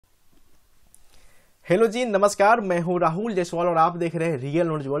Hello जी, नमस्कार। मैं हूं राहुल जायसवाल और आप देख रहे हैं रियल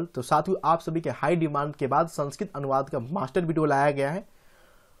नॉलेज वर्ल्ड। तो साथियों, आप सभी के हाई डिमांड के बाद संस्कृत अनुवाद का मास्टर वीडियो लाया गया है।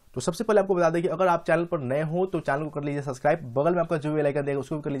 तो सबसे पहले आपको बता दें कि अगर आप चैनल पर नए हो तो चैनल को कर लीजिए सब्सक्राइब, बगल में आपका जो बेल आइकन देगा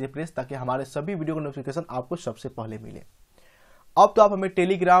उसको भी कर लीजिए प्रेस, ताकि हमारे सभी वीडियो का नोटिफिकेशन आपको सबसे पहले मिले। अब तो आप हमें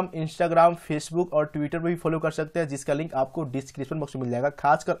टेलीग्राम, इंस्टाग्राम, फेसबुक और ट्विटर पर भी फॉलो कर सकते हैं, जिसका लिंक आपको डिस्क्रिप्शन बॉक्स में मिल जाएगा।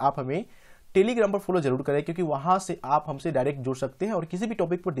 खासकर आप हमें टेलीग्राम पर फॉलो जरूर करें, क्योंकि वहां से आप हमसे डायरेक्ट जुड़ सकते हैं और किसी भी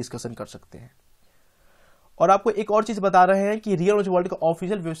टॉपिक पर डिस्कशन कर सकते हैं। और आपको एक और चीज बता रहे हैं कि रियल नॉलेज वर्ल्ड का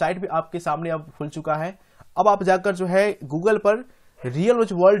ऑफिशियल वेबसाइट भी आपके सामने अब खुल चुका है। अब आप जाकर जो है गूगल पर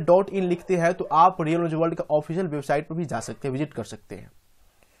realknowledgeworld.in लिखते हैं तो आप रियल नॉलेज वर्ल्ड का ऑफिशियल वेबसाइट पर भी जा सकते हैं, विजिट कर सकते हैं।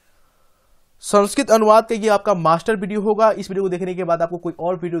 संस्कृत अनुवाद का ये आपका मास्टर वीडियो होगा। इस वीडियो को देखने के बाद आपको कोई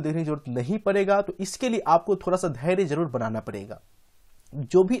और वीडियो देखने की जरूरत नहीं पड़ेगा। तो इसके लिए आपको थोड़ा सा धैर्य जरूर बनाना पड़ेगा।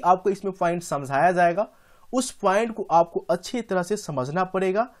 जो भी आपको इसमें पॉइंट समझाया जाएगा उस पॉइंट को आपको अच्छी तरह से समझना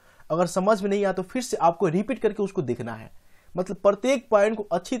पड़ेगा। अगर समझ में नहीं आया तो फिर से आपको रिपीट करके उसको देखना है। मतलब प्रत्येक पॉइंट को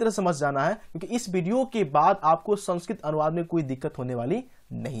अच्छी तरह समझ जाना है, क्योंकि इस वीडियो के बाद आपको संस्कृत अनुवाद में कोई दिक्कत होने वाली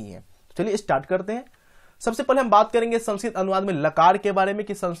नहीं है। चलिए स्टार्ट करते हैं। सबसे पहले हम बात करेंगे संस्कृत अनुवाद में लकार के बारे में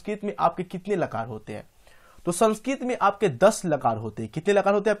कि संस्कृत में आपके कितने लकार होते हैं। तो संस्कृत में आपके 10 लकार होते हैं। कितने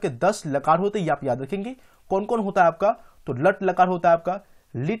लकार होते हैं? आपके 10 लकार होते हैं। ये आप याद रखेंगे। कौन कौन होता है आपका? तो लट लकार होता है, आपका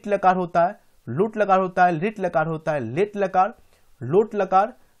लिट लकार होता है, लुट लकार होता है, लिट लकार होता है, लेट लकार, लोट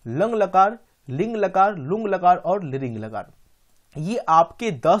लकार, लंग लकार, लिंग लकार, लुंग लकार और लिरिंग लकार। ये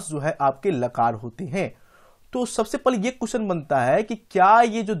आपके 10 जो है आपके लकार होते हैं। तो सबसे पहले ये क्वेश्चन बनता है कि क्या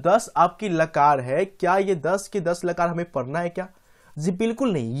ये जो 10 आपकी लकार है, क्या ये 10 के 10 लकार हमें पढ़ना है क्या? जी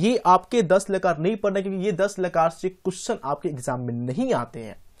बिल्कुल नहीं, ये आपके 10 लकार नहीं पढ़ना है, क्योंकि ये 10 लकार से क्वेश्चन आपके एग्जाम में नहीं आते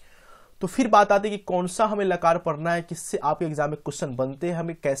हैं। तो फिर बात आती है कि कौन सा हमें लकार पढ़ना है, किससे आपके एग्जाम में क्वेश्चन बनते हैं,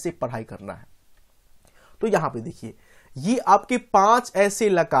 हमें कैसे पढ़ाई करना है। तो यहां पे देखिए, ये आपके 5 ऐसे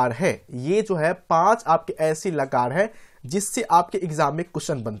लकार है। ये जो है 5 आपके ऐसे लकार है जिससे आपके एग्जाम में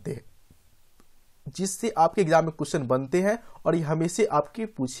क्वेश्चन बनते हैं, जिससे आपके एग्जाम में क्वेश्चन बनते हैं और ये हमेशा आपके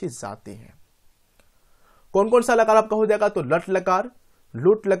पूछे जाते हैं। कौन कौन सा लकार आपका हो जाएगा? तो लट लकार,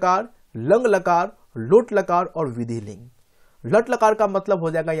 लुट लकार, लंग लकार, लोट लकार और विधि लिंग। लट लकार का मतलब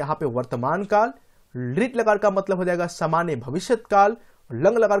हो जाएगा यहाँ पे वर्तमान काल, लृट लकार का मतलब हो जाएगा सामान्य भविष्यत काल,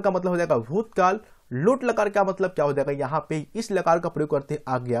 लंग लकार का मतलब हो जाएगा भूतकाल, लोट लकार का मतलब क्या हो जाएगा? यहाँ पे इस लकार का प्रयोग करते हैं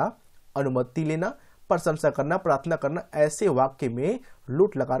आज्ञा, अनुमति लेना, प्रशंसा करना, प्रार्थना करना। ऐसे वाक्य में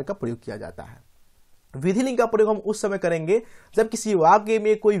लोट लकार का प्रयोग किया जाता है। विधि लिंग का प्रयोग हम उस समय करेंगे जब किसी वाक्य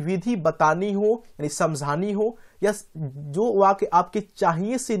में कोई विधि बतानी हो, यानी समझानी हो, या जो वाक्य आपके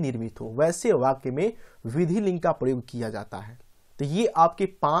चाहिए से निर्मित हो, वैसे वाक्य में विधि लिंग का प्रयोग किया जाता है। तो ये आपके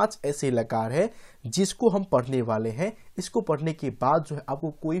 5 ऐसे लकार है जिसको हम पढ़ने वाले हैं। इसको पढ़ने के बाद जो है आपको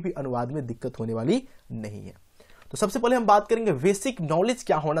कोई भी अनुवाद में दिक्कत होने वाली नहीं है। तो सबसे पहले हम बात करेंगे बेसिक नॉलेज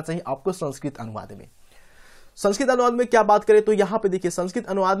क्या होना चाहिए आपको संस्कृत अनुवाद में। संस्कृत अनुवाद में क्या बात करें तो यहां पे देखिए, संस्कृत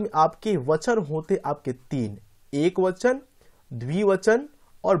अनुवाद में आपके वचन होते आपके 3, एक वचन, द्विवचन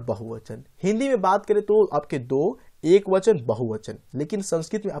और बहुवचन। हिंदी में बात करें तो आपके 2, एक वचन, बहुवचन। लेकिन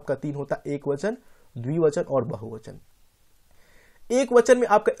संस्कृत में आपका 3 होता, एक वचन, द्विवचन और बहुवचन। एक वचन में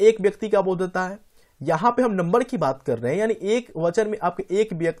आपका एक व्यक्ति का बोध होता है। यहां पे हम नंबर की बात कर रहे हैं, यानी एक वचन में आपके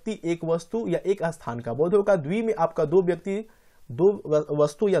एक व्यक्ति, एक वस्तु या एक स्थान का बोध होगा। द्वि में आपका 2 व्यक्ति, 2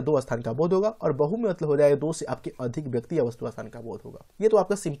 वस्तु या 2 स्थान का बोध होगा। और बहु में मतलब हो जाएगा 2 से आपके अधिक व्यक्ति या वस्तु स्थान का बोध होगा। ये तो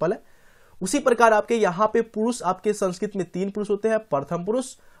आपका सिंपल है। उसी प्रकार आपके यहाँ पे पुरुष, आपके संस्कृत में 3 पुरुष होते हैं, प्रथम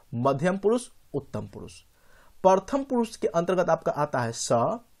पुरुष, मध्यम पुरुष, उत्तम पुरुष। प्रथम पुरुष के अंतर्गत आपका आता है स,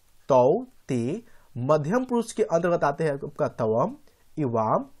 तौ, ते। मध्यम पुरुष के अंतर्गत आते हैं आपका तवम,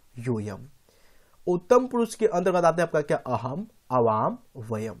 इवाम, योयम। उत्तम पुरुष के अंतर्गत आते हैं आपका क्या? अहम, अवाम,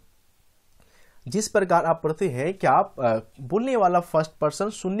 वयम। जिस प्रकार आप पढ़ते हैं कि आप बोलने वाला फर्स्ट पर्सन,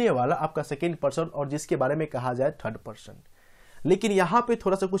 सुनने वाला आपका सेकेंड पर्सन और जिसके बारे में कहा जाए थर्ड पर्सन। लेकिन यहाँ पे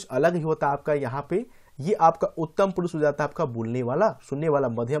थोड़ा सा कुछ अलग ही होता है आपका। यहाँ पे ये आपका उत्तम पुरुष हो जाता है आपका बोलने वाला, सुनने वाला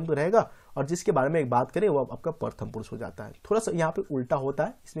मध्यम तो रहेगा, और जिसके बारे में एक बात करें वो आपका प्रथम पुरुष हो जाता है। थोड़ा सा यहाँ पे उल्टा होता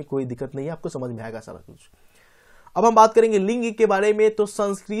है, इसमें कोई दिक्कत नहीं है, आपको समझ में आएगा सारा कुछ। अब हम बात करेंगे लिंग के बारे में। तो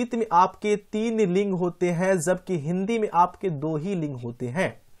संस्कृत में आपके 3 लिंग होते हैं, जबकि हिंदी में आपके 2 ही लिंग होते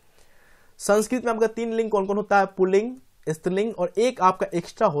हैं। संस्कृत में आपका 3 लिंग कौन कौन होता है? पुल्लिंग, स्त्रीलिंग और एक आपका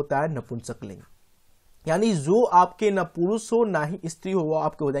एक्स्ट्रा होता है नपुंसक लिंग। यानी जो आपके न पुरुष हो ना ही स्त्री हो, वो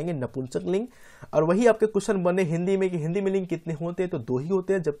आपके हो जाएंगे नपुंसक लिंग। और वही आपके क्वेश्चन बने हिंदी में कि हिंदी में लिंग कितने होते हैं? तो 2 ही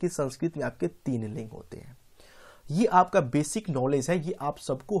होते हैं, जबकि संस्कृत में आपके 3 लिंग होते हैं। ये आपका बेसिक नॉलेज है, ये आप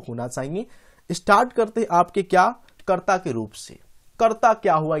सबको होना चाहिए। स्टार्ट करते हैं आपके क्या? कर्ता के रूप से। कर्ता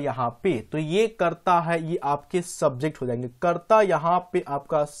क्या हुआ यहाँ पे? तो ये कर्ता है, ये आपके सब्जेक्ट हो जाएंगे। कर्ता यहाँ पे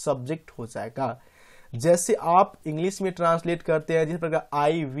आपका सब्जेक्ट हो जाएगा। जैसे आप इंग्लिश में ट्रांसलेट करते हैं जिस प्रकार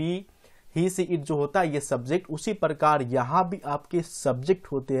आई, वी, ही सी इट जो होता है ये सब्जेक्ट, उसी प्रकार यहाँ भी आपके सब्जेक्ट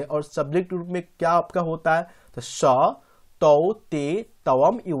होते हैं और सब्जेक्ट रूप में क्या आपका होता है, तो स, तौ, ते,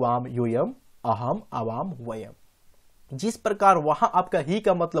 तवम, युवाम, यूयम, अहम, अवाम, वयम। जिस प्रकार वहां आपका ही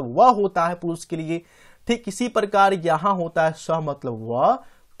का मतलब वह होता है पुरुष के लिए, ठीक इसी प्रकार यहां होता है स मतलब वह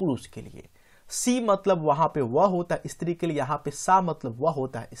पुरुष के लिए, सी मतलब वहां पे वह होता है स्त्री के लिए, यहां पे सा मतलब वह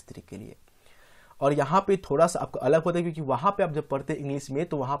होता है स्त्री के लिए। और यहाँ पे थोड़ा सा आपको अलग होता है क्योंकि वहां पे आप जब पढ़ते हैं इंग्लिश में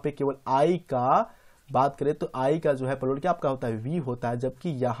तो वहां पे केवल आई का बात करें तो आई का जो है प्लूरल क्या आपका होता है, वी होता है, जबकि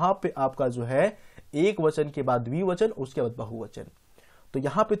यहाँ पे आपका जो है एक वचन के बाद द्विवचन, उसके बाद बहुवचन। तो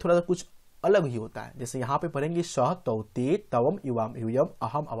यहाँ पे थोड़ा सा कुछ अलग ही होता है। जैसे यहाँ पे पढ़ेंगे सह, तौ, ते, तवम, युवाम, यूयम,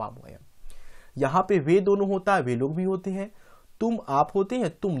 अहम, अवाम, वयम। यहाँ पे वे दोनों होता है, वे लोग भी होते हैं, तुम आप होते हैं,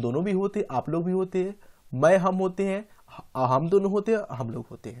 तुम दोनों भी होते हैं, आप लोग भी होते हैं, मैं हम होते हैं, हम दोनों होते हैं, हम लोग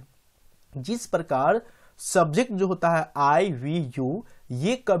होते हैं। जिस प्रकार सब्जेक्ट जो होता है आई, वी, यू,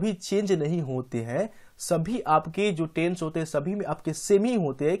 ये कभी चेंज नहीं होते हैं, सभी आपके जो टेंस होते हैं सभी में आपके सेम ही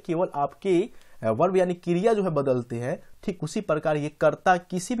होते हैं, केवल आपके वर्ब यानी क्रिया जो है बदलते हैं। ठीक उसी प्रकार ये कर्ता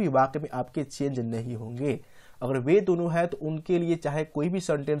किसी भी वाक्य में आपके चेंज नहीं होंगे। अगर वे दोनों है तो उनके लिए चाहे कोई भी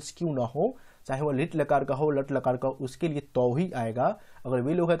सेंटेंस क्यों ना हो, चाहे वो लिट लकार का हो, लट लकार का हो, उसके लिए तो ही आएगा। अगर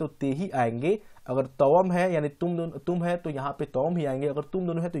वे लोग है तो ते ही आएंगे। अगर तवम है यानी तुम है तो यहाँ पे तवम ही आएंगे। अगर तुम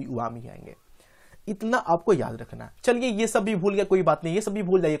दोनों है तो युवाम ही आएंगे। इतना आपको याद रखना है। चलिए ये सब भी भूल गया, कोई बात नहीं, ये सब भी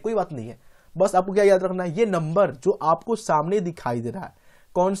भूल जाइए, कोई बात नहीं है। बस आपको क्या याद रखना है, ये नंबर जो आपको सामने दिखाई दे रहा है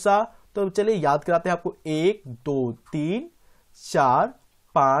कौन सा, तो चलिए याद कराते हैं आपको। 1 2 3 4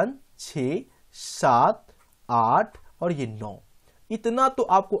 5 6 7 8 और ये 9, इतना तो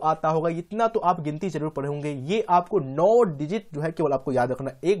आपको आता होगा, इतना तो आप गिनती जरूर पढ़े होंगे। ये आपको 9 डिजिट जो है केवल आपको याद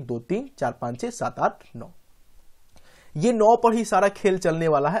रखना, 1 2 3 4 5 6 7 8 9। ये 9 पर ही सारा खेल चलने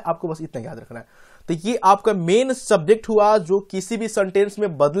वाला है, आपको बस इतना याद रखना है। तो ये आपका मेन सब्जेक्ट हुआ जो किसी भी सेंटेंस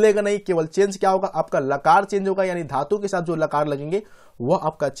में बदलेगा नहीं, केवल चेंज क्या होगा, आपका लकार चेंज होगा, यानी धातु के साथ जो लकार लगेंगे वह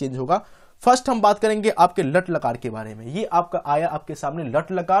आपका चेंज होगा। फर्स्ट हम बात करेंगे आपके लट लकार के बारे में। ये आपका आया आपके सामने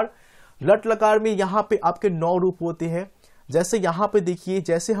लट लकार। लट लकार में यहाँ पे आपके 9 रूप होते हैं। जैसे यहाँ पे देखिए,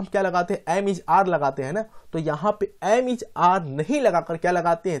 जैसे हम क्या लगाते हैं, एम इज आर लगाते हैं ना, तो यहाँ पे एम इज आर नहीं लगाकर क्या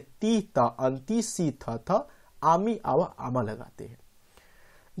लगाते हैं, ती ता अंति सी था आमी आवा आमा लगाते हैं।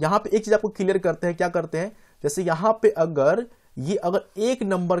 यहाँ पे एक चीज आपको क्लियर करते हैं, क्या करते हैं, जैसे यहाँ पे अगर ये अगर 1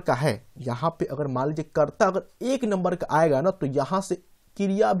 नंबर का है, यहाँ पे अगर मान लीजिए कर्ता अगर 1 नंबर का आएगा ना, तो यहाँ से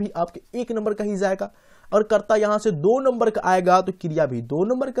क्रिया भी आपके 1 नंबर का ही जाएगा। और कर्ता यहाँ से 2 नंबर का आएगा तो क्रिया भी 2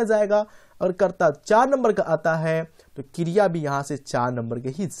 नंबर का जाएगा। और कर्ता 4 नंबर का आता है तो क्रिया भी यहाँ से 4 नंबर के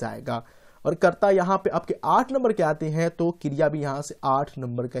ही जाएगा। और कर्ता यहाँ पे आपके 8 नंबर के आते हैं तो क्रिया भी यहाँ से 8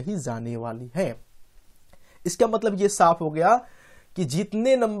 नंबर का ही जाने वाली है। इसका मतलब ये साफ हो गया कि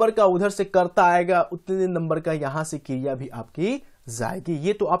जितने नंबर का उधर से कर्ता आएगा उतने नंबर का यहाँ से क्रिया भी आपकी जाएगी।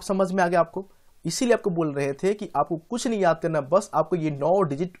 ये तो आप समझ में आ गया आपको। इसीलिए आपको बोल रहे थे कि आपको कुछ नहीं याद करना, बस आपको ये 9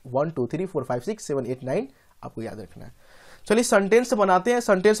 डिजिट 1 2 3 4 5 6 7 8 9 आपको याद रखना है। चलिए सेंटेंस बनाते हैं।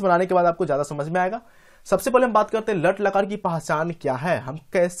 सेंटेंस बनाने के बाद आपको ज्यादा समझ में आएगा। सबसे पहले हम बात करते हैं लट लकार की पहचान क्या है, हम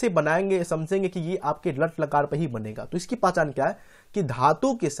कैसे बनाएंगे, समझेंगे कि ये आपके लट लकार पर ही बनेगा। तो इसकी पहचान क्या है कि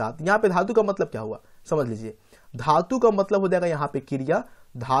धातु के साथ, यहाँ पे धातु का मतलब क्या हुआ समझ लीजिए। धातु का मतलब हो जाएगा यहाँ पे क्रिया,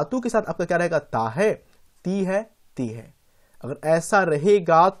 धातु के साथ आपका क्या रहेगा, ता है, ती है, ती है। अगर ऐसा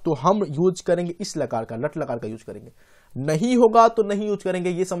रहेगा तो हम यूज करेंगे इस लकार का, लट लकार का यूज करेंगे। नहीं होगा तो नहीं यूज करेंगे,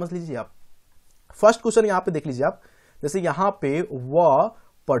 ये समझ लीजिए आप। फर्स्ट क्वेश्चन यहाँ पे देख लीजिए आप, जैसे यहाँ पे वह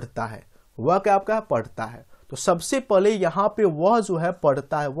पढ़ता है, वह क्या आपका है, पढ़ता है। तो सबसे पहले यहाँ पे वह जो है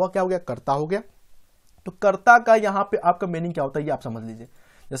पढ़ता है, वह क्या हो गया, कर्ता हो गया। तो कर्ता का यहाँ पे आपका मीनिंग क्या होता है ये आप समझ लीजिए।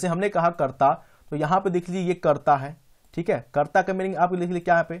 जैसे हमने कहा कर्ता, तो यहाँ पे देख लीजिए ये कर्ता है, ठीक है। कर्ता का मीनिंग आप लिख लीजिए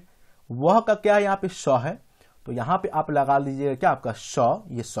क्या, यहाँ पे वह का क्या है, यहाँ पे श है, तो यहाँ पे आप लगा लीजिएगा क्या आपका श,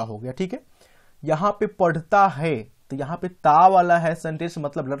 ये स हो गया, ठीक है। यहाँ पे पढ़ता है, तो यहाँ पे ता वाला है सेंटेंस,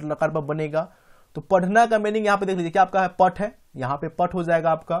 मतलब लट लकार पर बनेगा। तो पढ़ना का मीनिंग यहाँ पे देख लीजिए क्या आपका है, पठ है, यहाँ पे पठ हो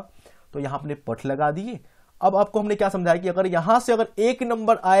जाएगा आपका। तो यहाँ अपने पठ लगा दिए। अब आपको हमने क्या समझाया कि अगर यहां से अगर 1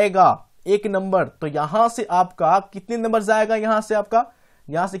 नंबर आएगा, 1 नंबर, तो यहां से आपका कितने नंबर जाएगा, यहां से आपका,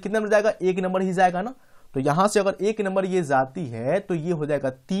 यहां से कितने नंबर जाएगा, 1 नंबर ही जाएगा ना। तो यहां से अगर 1 नंबर ये जाती है तो ये हो जाएगा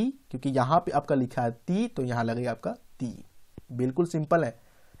ती, क्योंकि यहां पे आपका लिखा है ती, तो यहां लगेगा आपका ती। बिल्कुल सिंपल है।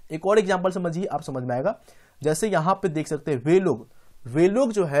 एक और एग्जांपल समझिए, आप समझ में आएगा। जैसे यहां पे देख सकते हैं वे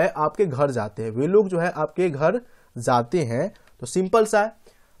लोग जो है आपके घर जाते हैं, वे लोग जो है आपके घर जाते हैं। तो सिंपल सा है,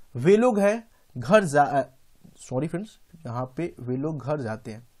 वे लोग है घर सॉरी फ्रेंड्स, यहाँ पे वे लोग घर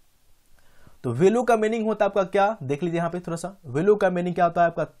जाते हैं। तो वे लोग का मीनिंग होता है आपका क्या, देख लीजिए यहाँ पे थोड़ा सा, वे लोग का मीनिंग क्या होता है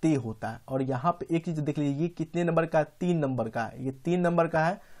आपका, ते होता है। और यहाँ पे एक चीज देख लीजिए, ये कितने नंबर का है, 3 नंबर का है, ये 3 नंबर का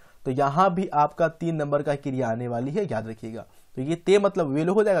है। तो यहाँ भी आपका 3 नंबर का क्रिया आने वाली है, याद रखिएगा। तो ये ते मतलब वे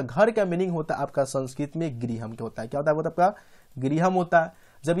लोग हो जाएगा। घर का मीनिंग होता है आपका संस्कृत में गृहम के होता है। क्या होता है आपका गृहम होता है।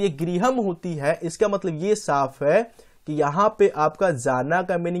 जब ये गृहम होती है इसका मतलब ये साफ है कि यहाँ पे आपका जाना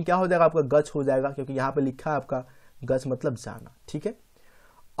का मीनिंग क्या हो जाएगा, आपका गच हो जाएगा, क्योंकि यहाँ पे लिखा है आपका गच मतलब जाना। ठीक है,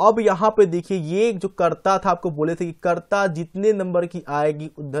 अब यहाँ पे देखिए ये जो कर्ता था, आपको बोले थे कि कर्ता जितने नंबर की आएगी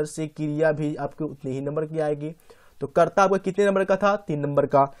उधर से क्रिया भी आपके उतने ही नंबर की आएगी। तो कर्ता आपका कितने नंबर का था, 3 नंबर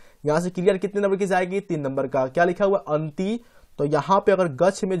का। यहाँ से क्रिया कितने नंबर की जाएगी, 3 नंबर का। क्या लिखा हुआ अंति, तो यहाँ पे अगर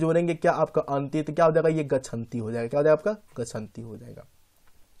गच्छ में जोड़ेंगे क्या आपका अंति, तो क्या हो जाएगा, ये गच्छन्ति हो जाएगा। क्या हो जाएगा आपका गच्छन्ति हो जाएगा।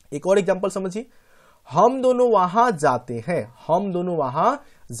 एक और एग्जाम्पल समझिए, हम दोनों वहां जाते हैं, हम दोनों वहां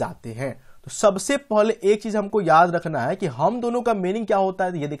जाते हैं। तो सबसे पहले एक चीज हमको याद रखना है कि हम दोनों का मीनिंग क्या होता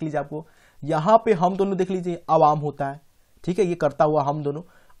है। ये देख लीजिए, आपको यहाँ पे हम दोनों देख लीजिए आवाम होता है। ठीक है, ये करता हुआ हम दोनों।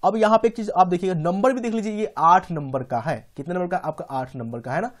 अब यहाँ पे एक चीज आप देखिएगा, नंबर भी देख लीजिए, ये 8 नंबर का है। कितने नंबर का, आपका 8 नंबर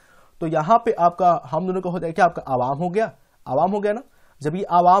का है ना। तो यहाँ पे आपका हम दोनों का हो जाएगा क्या, आपका आवाम हो गया, आवाम हो गया ना। जब ये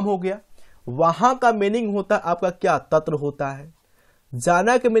आवाम हो गया, वहां का मीनिंग होता है आपका क्या, तत्र होता है।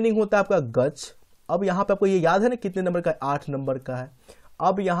 जाना का मीनिंग होता है आपका गच्छ। अब यहाँ पे आपको ये याद है ना कितने नंबर का, 8 नंबर का है।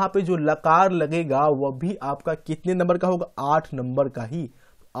 अब यहाँ पे जो लकार लगेगा वह भी आपका कितने नंबर का होगा, 8 नंबर का ही।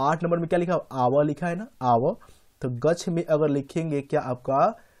 8 नंबर में क्या लिखा, आव लिखा है ना, आव। तो गच्छ में अगर लिखेंगे क्या,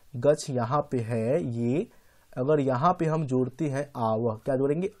 आपका गच्छ यहाँ पे है ये, अगर यहाँ पे हम जोड़ते हैं आव, क्या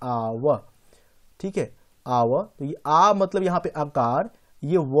जोड़ेंगे, आव। ठीक है, आव। तो ये आ मतलब यहाँ पे आकार,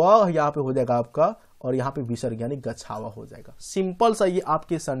 ये व यहाँ पे हो जाएगा आपका, और यहाँ पे विसर्ग यानी गच्छावा हो जाएगा। सिंपल सा ये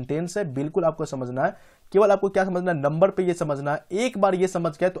आपके सेंटेंस है, बिल्कुल आपको समझना है। केवल आपको क्या समझना है, नंबर पे ये समझना है। एक बार ये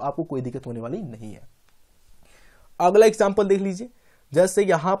समझ गए तो आपको कोई दिक्कत होने वाली नहीं है। अगला एग्जांपल देख लीजिए, जैसे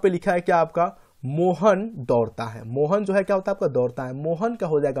यहाँ पे लिखा है क्या, आपका मोहन दौड़ता है। मोहन जो है क्या होता है, आपका दौड़ता है। मोहन का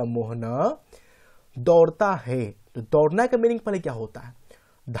हो जाएगा मोहना, दौड़ता है। तो दौड़ना का मीनिंग पहले क्या होता है,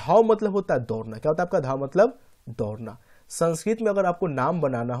 धाव मतलब होता है दौड़ना। क्या होता है आपका, धाव मतलब दौड़ना। संस्कृत में अगर आपको नाम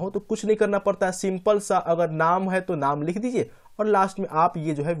बनाना हो तो कुछ नहीं करना पड़ता है, सिंपल सा, अगर नाम है तो नाम लिख दीजिए और लास्ट में आप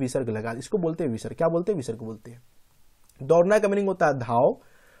ये जो है विसर्ग लगा, इसको बोलते हैं विसर्ग। क्या बोलते हैं, विसर्ग बोलते हैं। दौड़ना का मीनिंग होता है धाव।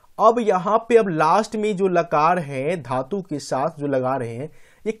 अब यहाँ पे अब लास्ट में जो लकार है धातु के साथ जो लगा रहे हैं,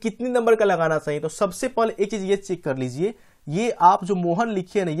 ये कितने नंबर का लगाना चाहिए। तो सबसे पहले एक चीज ये चेक कर लीजिए, ये आप जो मोहन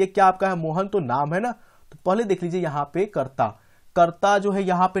लिखिए ना, ये क्या आपका है, मोहन तो नाम है ना। तो पहले देख लीजिए यहाँ पे कर्ता, कर्ता जो है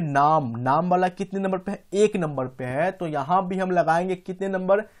यहाँ पे नाम, नाम वाला कितने नंबर पे है, 1 नंबर पे है। तो यहां भी हम लगाएंगे कितने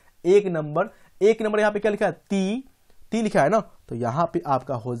नंबर, 1 नंबर। 1 नंबर यहाँ पे क्या लिखा है, ती, ती लिखा है ना। तो यहाँ पे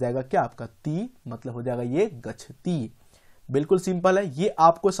आपका हो जाएगा क्या, आपका ती मतलब हो जाएगा ये गच्छति। बिल्कुल सिंपल है, ये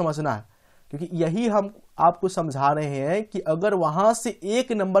आपको समझना है, क्योंकि यही हम आपको समझा रहे हैं कि अगर वहां से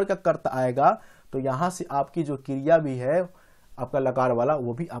 1 नंबर का कर्ता आएगा तो यहां से आपकी जो क्रिया भी है आपका लकार वाला,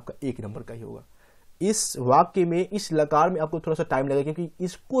 वो भी आपका 1 नंबर का ही होगा। इस वाक्य में, इस लकार में आपको थोड़ा सा टाइम लगेगा, क्योंकि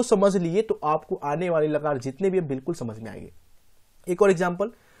इसको समझ लिए तो आपको आने वाले लकार जितने भी बिल्कुल समझ में आएंगे। एक और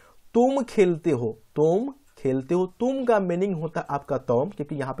एग्जांपल, तुम खेलते हो, तुम खेलते हो। तुम का मीनिंग होता है आपका तौम,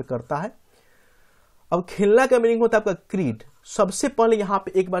 क्योंकि यहां पे करता है। अब खेलना का मीनिंग होता है आपका क्रीड। सबसे पहले यहां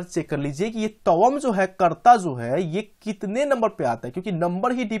पे एक बार चेक कर लीजिए कि ये तवम जो है, कर्ता जो है, ये कितने नंबर पे आता है, क्योंकि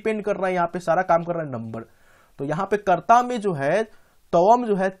नंबर ही डिपेंड कर रहा है, यहां पे सारा काम कर रहा है नंबर। तो यहां पे कर्ता में जो है तवम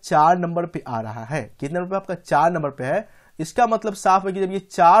जो है 4 नंबर पे आ रहा है। कितने नंबर पे, आपका 4 नंबर पे है। इसका मतलब साफ है कि जब ये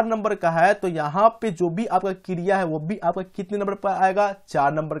 4 नंबर का है तो यहां पे जो भी आपका क्रिया है वो भी आपका कितने नंबर पर आएगा,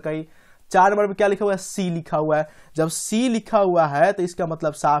 4 नंबर का ही। 4 नंबर पे क्या लिखा हुआ है, सी लिखा हुआ है। जब सी लिखा हुआ है तो इसका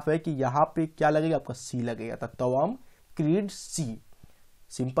मतलब साफ है कि यहां पे क्या लगेगा, आपका सी लगेगा। तो तवम क्रीड सी,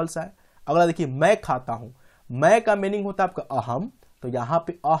 सिंपल सा है। अगला देखिए, मैं खाता हूं। मैं का मीनिंग होता है आपका अहम। तो यहां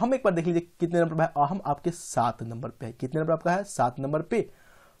पे अहम एक बार देख लीजिए कितने नंबर पे है, अहम आपके 7 नंबर पे है। कितने नंबर आपका है, 7 नंबर पे।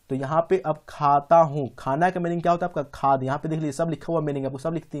 तो यहां पे अब खाता हूं, खाना का मीनिंग क्या होता है आपका, खाद। यहां पे देख लीजिए सब लिखा हुआ मीनिंग, आपको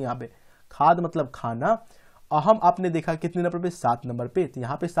सब लिखते हैं यहाँ पे, खाद मतलब खाना। अहम आपने देखा कितने नंबर पे, 7 नंबर पे। तो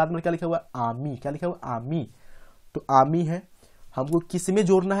यहाँ पे 7 नंबर क्या लिखा हुआ है, आमी। क्या लिखा हुआ है, आमी। तो आमी है, हमको किस में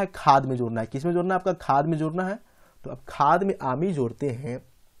जोड़ना है, खाद में जोड़ना है। किस में जोड़ना है, आपका खाद में जोड़ना है। तो अब खाद में आमी जोड़ते हैं।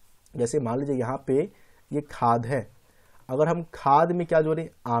 जैसे मान लीजिए यहाँ पे ये खाद है, अगर हम खाद में क्या जोड़े,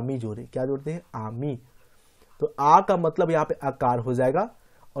 आमी जोड़े। क्या जोड़ते हैं, आमी। तो आ का मतलब यहाँ पे आकार हो जाएगा,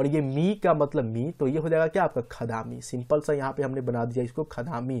 और ये मी का मतलब मी, तो ये हो जाएगा क्या, आपका खदामी। सिंपल सा यहाँ पे हमने बना दिया इसको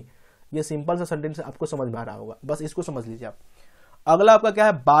खदामी। ये सिंपल सा सेंटेंस आपको समझ में आ रहा होगा, बस इसको समझ लीजिए आप। अगला आपका क्या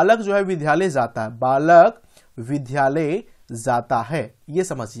है, बालक जो है विद्यालय जाता है। बालक विद्यालय जाता है, ये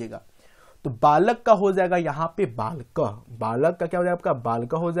समझिएगा। तो बालक का हो जाएगा यहाँ पे बालक। बालक का क्या हो जाएगा, आपका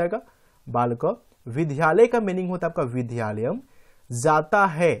बालक हो जाएगा, बालक। विद्यालय का मीनिंग होता है आपका विद्यालयम। जाता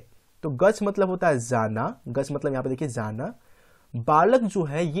है तो गच मतलब होता है जाना, गच मतलब यहाँ पे देखिए जाना। बालक जो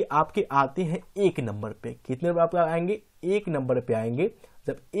है ये आपके आते हैं 1 नंबर पे। कितने नंबर आपके आएंगे, 1 नंबर पे आएंगे।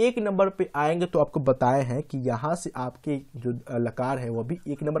 जब 1 नंबर पे आएंगे तो आपको बताए हैं कि यहां से आपके जो लकार है वो भी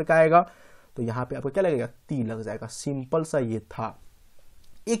 1 नंबर का आएगा, तो यहाँ पे आपको क्या लगेगा, ती लग जाएगा। सिंपल सा ये था।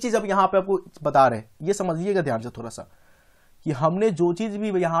 एक चीज अब यहाँ पे आपको बता रहे हैं, ये समझिएगा ध्यान से थोड़ा सा, कि हमने जो चीज भी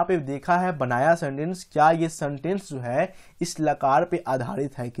यहाँ पे देखा है, बनाया सेंटेंस, क्या ये सेंटेंस जो है इस लकार पे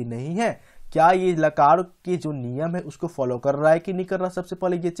आधारित है कि नहीं है, क्या ये लकार के जो नियम है उसको फॉलो कर रहा है कि नहीं कर रहा, सबसे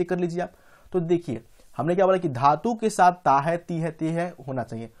पहले ये चेक कर लीजिए आप। तो देखिए हमने क्या बोला कि धातु के साथ ता है, ती है, ते है होना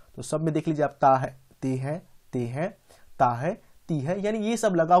चाहिए, तो सब में देख लीजिए आप, ता है, ते है, ता है, ती है, यानी ये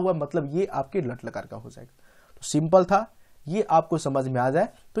सब लगा हुआ, मतलब ये आपके लट लकार का हो जाएगा। तो सिंपल था, ये आपको समझ में आ जाए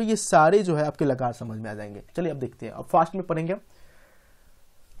तो ये सारे जो है आपके लकार समझ में आ जाएंगे। चलिए अब देखते हैं, अब फास्ट में पढ़ेंगे।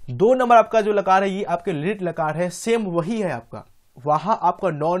 2 नंबर आपका जो लकार है ये आपके लृट लकार है, सेम वही है आपका, वहां आपका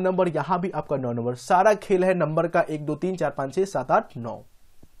 9 नंबर, यहां भी आपका 9 नंबर, सारा खेल है नंबर का 1 2 3 4 5 6 7 8 9।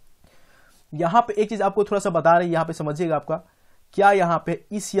 यहां पे एक चीज आपको थोड़ा सा बता रहे हैं, यहां पे समझिएगा आपका, क्या यहां पे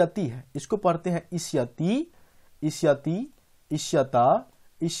इष्यति है, इसको पढ़ते हैं इष्यति, इष्यति, इष्यता,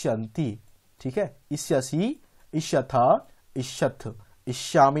 इष्यंति, ठीक है, इष्यसि, इष्यथा, इष्यथ,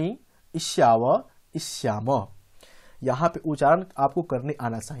 इष्यामि, इष्याव, इष्याम। यहां पे उच्चारण आपको करने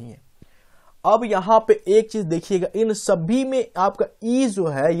आना चाहिए। अब यहां पे एक चीज देखिएगा, इन सभी में आपका ई जो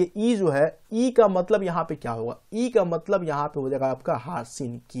है, ये ई जो है, ई का मतलब यहां पे क्या होगा, ई का मतलब यहां पे हो जाएगा आपका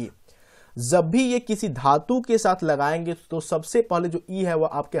हार्सिन की। जब भी ये किसी धातु के साथ लगाएंगे तो सबसे पहले जो ई है वो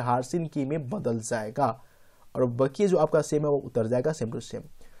आपके हार्सिन की में बदल जाएगा, और बाकी जो आपका सेम है वो उतर जाएगा सेम टू सेम।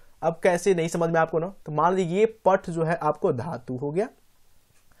 अब कैसे नहीं समझ में आपको ना, तो मान लीजिए ये पठ जो है आपको धातु हो गया,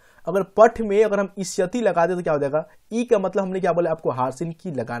 अगर पठ में अगर हम इष्यति लगा दे तो क्या हो जाएगा, ई का मतलब हमने क्या बोला आपको हार्सिन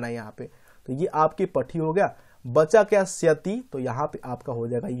की लगाना है यहाँ पे, तो ये आपकी पठी हो गया। बचा क्या, स्यति, तो यहाँ पे आपका हो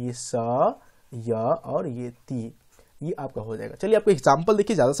जाएगा ये स, य और ये ती, ये आपका हो जाएगा। चलिए आपको एग्जांपल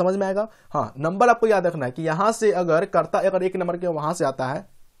देखिए, ज्यादा समझ में आएगा। हाँ, नंबर आपको याद रखना है कि यहां से अगर कर्ता अगर 1 नंबर के वहां से आता है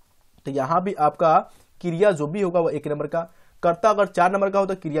तो यहां भी आपका क्रिया जो भी होगा वो 1 नंबर का, कर्ता अगर 4 नंबर का हो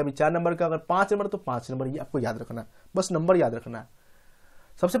तो क्रिया भी 4 नंबर का, अगर 5 नंबर तो 5 नंबर, ये आपको याद रखना है, बस नंबर याद रखना है।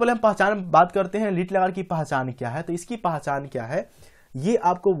 सबसे पहले हम पहचान बात करते हैं, लिट लकार की पहचान क्या है। तो इसकी पहचान क्या है, ये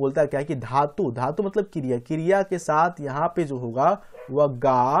आपको बोलता है क्या है कि धातु, धातु मतलब क्रिया, क्रिया के साथ यहाँ पे जो होगा वह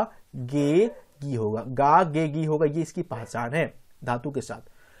गा गे गी होगा, गा गे गी होगा, ये इसकी पहचान है धातु के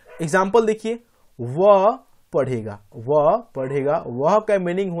साथ। एग्जाम्पल देखिए, वह पढ़ेगा, वह पढ़ेगा, वह का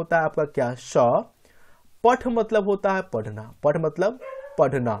मीनिंग होता है आपका क्या, श। पठ मतलब होता है पढ़ना, पठ मतलब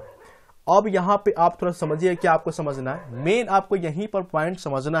पढ़ना। अब यहां पे आप थोड़ा समझिए क्या आपको समझना है, मेन आपको यहीं पर पॉइंट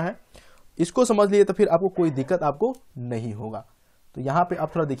समझना है, इसको समझ लिए तो फिर आपको कोई दिक्कत आपको नहीं होगा। तो यहां पे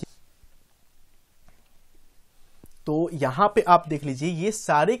आप थोड़ा देखिए, तो यहां पे आप देख लीजिए, ये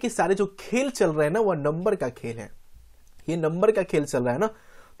सारे के सारे जो खेल चल रहे हैं ना वह नंबर का खेल है, ये नंबर का खेल चल रहा है ना।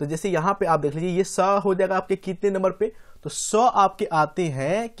 तो जैसे यहां पे आप देख लीजिए, ये स हो जाएगा आपके कितने नंबर पे, तो स आपके आते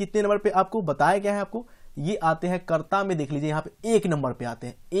हैं कितने नंबर पे, आपको बताया गया है आपको, ये आते हैं कर्ता में, देख लीजिए यहाँ पे 1 नंबर पे आते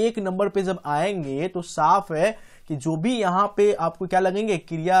हैं। 1 नंबर पे जब आएंगे तो साफ है कि जो भी यहाँ पे आपको क्या लगेंगे,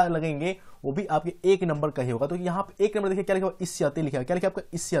 क्रिया लगेंगे, वो भी आपके 1 नंबर का ही होगा। तो यहाँ पे 1 नंबर देखिए क्या लिखा हुआ, इष्यति लिखा है, क्या लिखा आपका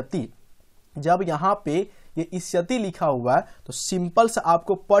इष्यति। जब यहाँ पे ये इष्यति लिखा हुआ है तो सिंपल सा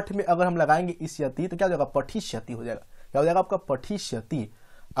आपको पठ में अगर हम लगाएंगे इष्यति तो क्या हो जाएगा, पठिष्यति हो जाएगा, क्या हो जाएगा आपका पठिष्यति।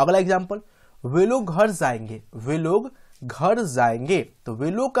 अगला एग्जाम्पल, वे लोग घर जाएंगे, वे लोग घर जाएंगे, तो वे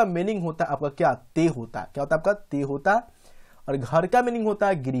लोग का मीनिंग होता है आपका क्या, ते होता है, क्या होता है आपका ते होता है, और घर का मीनिंग होता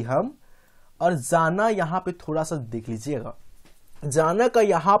है गृहम। और जाना यहाँ पे थोड़ा सा देख लीजिएगा, जाना का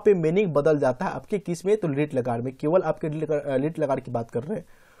यहाँ पे मीनिंग बदल जाता है आपके किस में, तो लिट लकार में, केवल आपके लिट लकार की बात कर रहे हैं।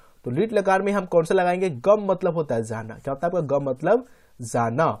 तो लिट लकार में हम कौन सा लगाएंगे, गम मतलब होता है जाना, क्या होता है आपका गम मतलब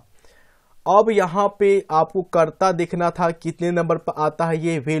जाना। अब यहाँ पे आपको कर्ता देखना था कितने नंबर पर आता है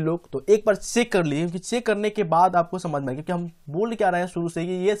ये वे लोग, तो एक बार चेक कर लीजिए, क्योंकि चेक करने के बाद आपको समझ में आएगा, क्योंकि हम बोल क्या रहे हैं शुरू से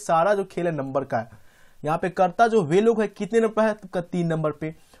ये सारा जो खेल है नंबर का है। यहाँ पे कर्ता जो वे लोग है कितने नंबर पर है, तो 3 नंबर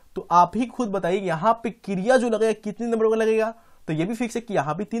पे। तो आप ही खुद बताइए यहाँ पे क्रिया जो लगेगा कितने नंबर का लगेगा, तो ये भी फिक्स है कि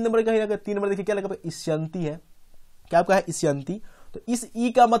यहाँ भी 3 नंबर का ही लगेगा। 3 नंबर देखिए क्या लगेगा, इष्यंति है, क्या आपका है इष्यंति। तो इस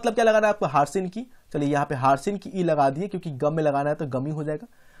ई का मतलब क्या लगाना है आपको, हार्सिन की। चलिए यहाँ पे हार्सिन की ई लगा दिए, क्योंकि गम में लगाना है तो गमी हो जाएगा।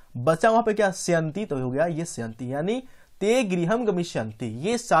 बचा वहां पे क्या, स्यंती, तो हो गया ये स्यंती, यानी ते गृहम गमिष्यन्ति।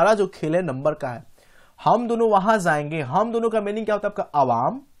 ये सारा जो खेल है नंबर का है। हम दोनों वहां जाएंगे, हम दोनों का मीनिंग क्या होता है आपका,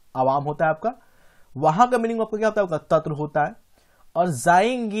 आवाम, आवाम होता है आपका। वहां का मीनिंग आपका क्या होता है आपका, तत्र होता है। और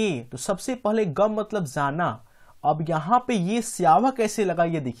जाएंगे तो सबसे पहले गम मतलब जाना। अब यहां पे ये स्यावा कैसे लगा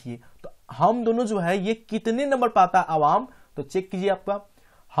ये देखिए, तो हम दोनों जो है ये कितने नंबर पर आता है, आवाम, तो चेक कीजिए आपका,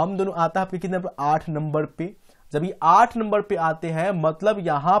 हम दोनों आता है आपके कितने नंबर, 8 नंबर पे। जब ये 8 नंबर पे आते हैं मतलब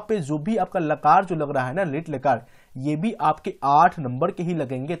यहाँ पे जो भी आपका लकार जो लग रहा है ना, लिट लकार, ये भी आपके 8 नंबर के ही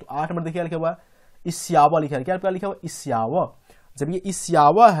लगेंगे। तो 8 नंबर देखिए लिखा हुआ इष्याव लिखा है, क्या लिखा हुआ इष्याव। जब ये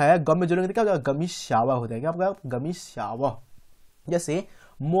इस्यावा है, गम में जोड़ेंगे तो क्या हो जाएगा, गमिष्यावा हो जाएगा आपका, गमिष्यावा। जैसे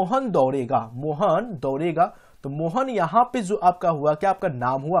मोहन दौड़ेगा, मोहन दौड़ेगा, तो मोहन यहाँ पे जो आपका हुआ, क्या आपका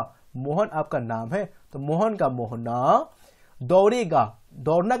नाम हुआ, मोहन आपका नाम है, तो मोहन का मोहना, दौड़ेगा,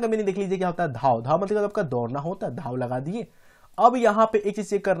 दौड़ना का मीनिंग देख लीजिए क्या होता है, धाव, धाव मतलब आपका दौड़ना होता है, धाव लगा दिए। अब यहाँ पे एक चीज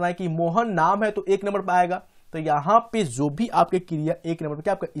चेक करना है कि मोहन नाम है तो 1 नंबर पे आएगा, तो यहाँ पे जो भी आपके क्रिया 1 नंबर पे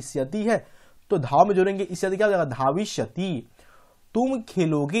क्या आपका इष्यति है, तो धाव में जोड़ेंगे, इष्यति क्या हो जाएगा, धाविष्यति। तुम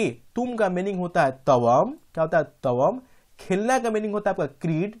खेलोगे, तुम का मीनिंग होता है तवम, क्या होता है तवम। खेलना का मीनिंग होता है आपका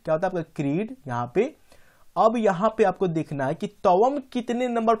क्रीड, क्या होता है आपका क्रीड यहाँ पे। अब यहाँ पे आपको देखना है कि तवम कितने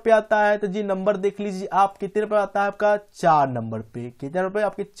नंबर पे आता है, तो जी नंबर देख लीजिए आप, कितने पे आता है आपका 4 नंबर पे, कितने नंबर पे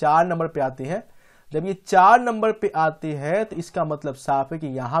आपके 4 नंबर पे आते हैं। जब ये 4 नंबर पे आते हैं तो इसका मतलब साफ है कि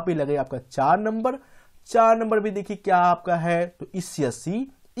यहाँ पे लगेगा आपका 4 नंबर। 4 नंबर भी देखिए क्या आपका है, तो इष्यसि,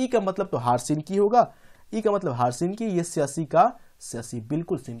 ई का मतलब तो हारसिन की होगा, ई का मतलब हारसिन की, ये स्यसी का स्यसी,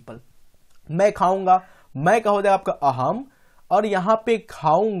 बिल्कुल सिंपल। मैं खाऊंगा, मैं का हो जाएगा आपका अहम, और यहाँ पे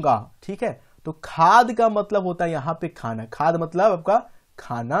खाऊंगा, ठीक है, तो खाद का मतलब होता है यहाँ पे खाना, खाद मतलब आपका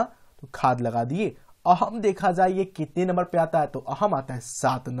खाना, तो खाद लगा दिए। अहम देखा जाए ये कितने नंबर पे आता है, तो अहम आता है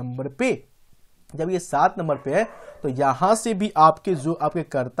 7 नंबर पे। जब ये 7 नंबर पे है तो यहां से भी आपके जो आपके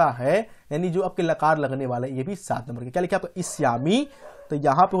कर्ता है, यानी जो आपके लकार लगने वाला है, ये भी 7 नंबर के, क्या लिखा आपका इष्यामी, तो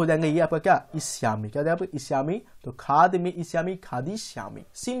यहाँ पे हो जाएंगे ये आपका क्या इष्यामी, क्या हो जाएगा आपका इष्यामी, तो खाद में इष्यामी, खादी श्यामी,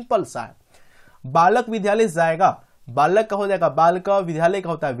 सिंपल सा है। बालक विद्यालय जाएगा, बालक का हो जाएगा बालक, विद्यालय का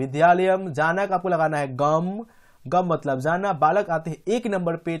होता है विद्यालयम, जाना का आपको लगाना है गम, गम मतलब जाना। बालक आते हैं 1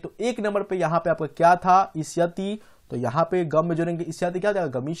 नंबर पे, तो 1 नंबर पे यहाँ पे आपका क्या था इष्यति, तो यहाँ पे गम में जोड़ेंगे इष्यति, क्या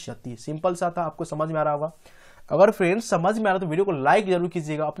जाएगा गमिष्यति, सिंपल सा था, आपको समझ में आ रहा होगा। अगर फ्रेंड्स समझ में आ रहा तो वीडियो को लाइक जरूर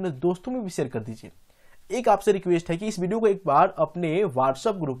कीजिएगा, अपने दोस्तों में भी शेयर कर दीजिए। एक आपसे रिक्वेस्ट है कि इस वीडियो को एक बार अपने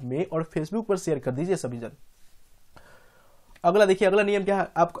व्हाट्सएप ग्रुप में और फेसबुक पर शेयर कर दीजिए सभी जन। अगला देखिए, अगला नियम क्या है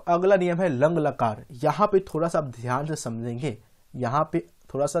आपका, अगला नियम है लंग लकार। यहाँ पे थोड़ा सा आप ध्यान से समझेंगे, यहाँ पे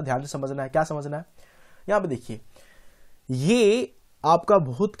थोड़ा सा ध्यान से समझना है, क्या समझना है, यहाँ पे देखिए ये आपका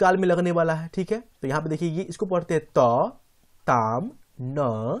भूतकाल में लगने वाला है, ठीक है, तो यहाँ पे देखिए ये इसको पढ़ते हैं त, ताम,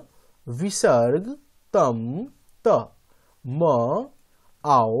 न, विसर्ग, तम, त, म,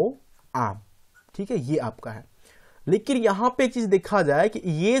 आओ, आम, ठीक है, ये आपका है। लेकिन यहां पे एक चीज देखा जाए कि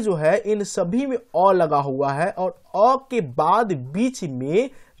ये जो है इन सभी में अ लगा हुआ है, और अ के बाद बीच में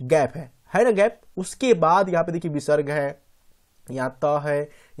गैप है ना गैप। उसके बाद यहाँ पे देखिए विसर्ग है, यहाँ त है,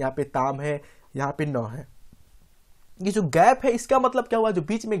 यहाँ पे ताम है, यहाँ पे न है। ये जो गैप है इसका मतलब क्या हुआ, जो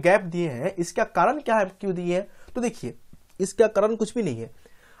बीच में गैप दिए हैं इसका कारण क्या है, क्यों दिए हैं, तो देखिए इसका कारण कुछ भी नहीं है।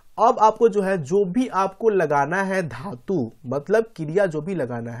 अब आपको जो है जो भी आपको लगाना है धातु, मतलब क्रिया जो भी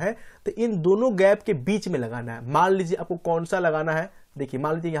लगाना है, तो इन दोनों गैप के बीच में लगाना है। मान लीजिए आपको कौन सा लगाना है, देखिए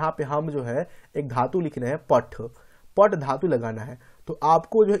मान लीजिए यहाँ पे हम जो है एक धातु लिख रहे हैं पठ, पठ धातु लगाना है, तो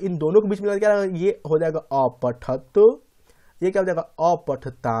आपको जो है इन दोनों के बीच में क्या, ये हो जाएगा अपठत, ये क्या हो जाएगा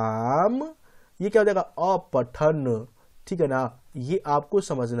अपठताम, ये क्या हो जाएगा अपठन, ठीक है ना, ये आपको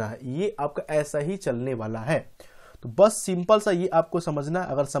समझना है, ये आपका ऐसा ही चलने वाला है। तो बस सिंपल सा ये आपको समझना,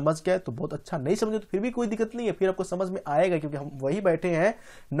 अगर समझ गए तो बहुत अच्छा, नहीं समझे तो फिर भी कोई दिक्कत नहीं है, फिर आपको समझ में आएगा, क्योंकि हम वही बैठे हैं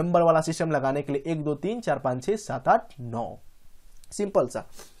नंबर वाला सिस्टम लगाने के लिए, 1 2 3 4 5 6 7 8 9। सिंपल सा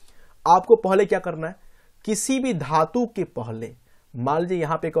आपको पहले क्या करना है, किसी भी धातु के पहले, मान लीजिए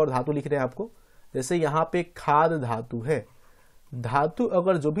यहाँ पे एक और धातु लिख रहे हैं आपको, जैसे यहाँ पे खाद धातु है, धातु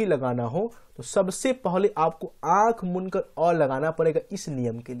अगर जो भी लगाना हो तो सबसे पहले आपको आंख मूंदकर अ लगाना पड़ेगा इस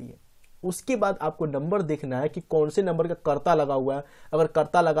नियम के लिए। उसके बाद आपको नंबर देखना है कि कौन से नंबर का कर्ता लगा हुआ है। अगर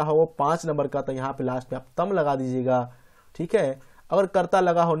कर्ता लगा हो 5 नंबर का, तो यहाँ पे लास्ट में आप तम लगा दीजिएगा, ठीक है। अगर कर्ता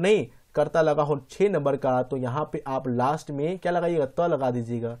लगा हो नहीं, कर्ता लगा हो 6 नंबर का, तो यहाँ पे आप लास्ट में क्या लगाइएगा, त लगा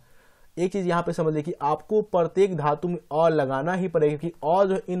दीजिएगा। एक चीज यहाँ पे समझिए कि आपको प्रत्येक धातु में अ लगाना ही पड़ेगा, क्योंकि अ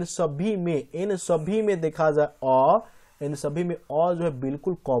जो इन सभी में देखा जाए अ, इन सभी में अ जो है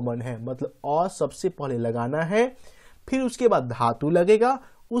बिल्कुल कॉमन है, मतलब अ सबसे पहले लगाना है, फिर उसके बाद धातु लगेगा,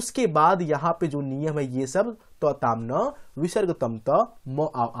 उसके बाद यहाँ पे जो नियम है ये सब, तो ताम न, विसर्ग तम त, म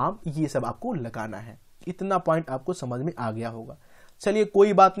आव आम, ये सब आपको लगाना है। इतना पॉइंट आपको समझ में आ गया होगा। चलिए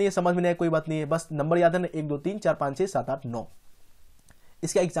कोई बात नहीं है, समझ में नहीं है कोई बात नहीं है, बस नंबर याद है ना, 1 2 3 4 5 6 7 8 9।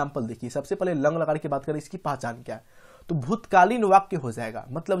 इसका एग्जाम्पल देखिए, सबसे पहले लंग लकार की बात करें, इसकी पहचान क्या है, तो भूतकालीन वाक्य हो जाएगा,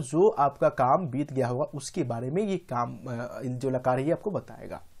 मतलब जो आपका काम बीत गया होगा उसके बारे में ये काम जो लकार है ये आपको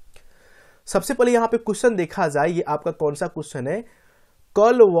बताएगा। सबसे पहले यहाँ पे क्वेश्चन देखा जाए, ये आपका कौन सा क्वेश्चन है,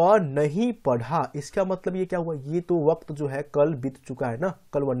 कल वह नहीं पढ़ा। इसका मतलब ये क्या हुआ, ये तो वक्त जो है कल बीत चुका है ना,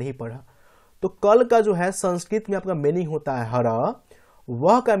 कल वह नहीं पढ़ा। तो कल का जो है संस्कृत में आपका मीनिंग होता है हर,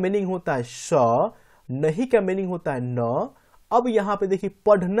 वह का मीनिंग होता है श, नहीं का मीनिंग होता है न। अब यहाँ पे देखिए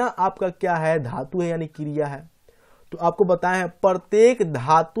पढ़ना आपका क्या है, धातु है यानी क्रिया है, तो आपको बताए हैं प्रत्येक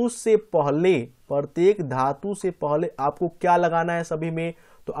धातु से पहले आपको क्या लगाना है सभी में,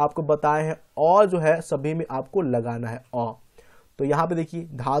 तो आपको बताए हैं अ जो है सभी में आपको लगाना है अ। तो यहाँ पे देखिए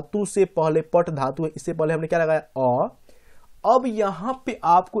धातु से पहले पट धातु है, इससे पहले हमने क्या लगाया अ। अब यहाँ पे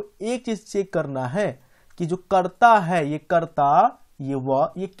आपको एक चीज चेक करना है कि जो कर्ता है, ये कर्ता, ये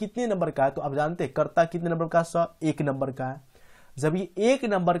व, ये कितने नंबर का है। तो आप जानते हैं कर्ता कितने नंबर का, स 1 नंबर का है। जब ये 1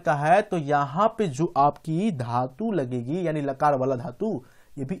 नंबर का है तो यहाँ पे जो आपकी धातु लगेगी यानी लकार वाला धातु,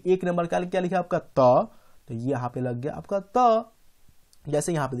 ये भी 1 नंबर का, क्या लिखा आपका त, तो ये यहाँ पे लग गया आपका त।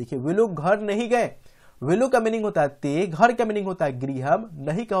 जैसे यहाँ पे देखिए वे लोग घर नहीं गए, वे लोग का मीनिंग होता है ते, घर का मीनिंग होता है गृहम,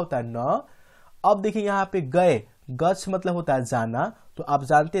 नहीं का होता है न। अब देखिए यहाँ पे गए, गच्छ मतलब होता है जाना, तो आप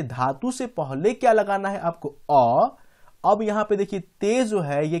जानते हैं धातु से पहले क्या लगाना है आपको अ। अब यहाँ पे देखिए ते जो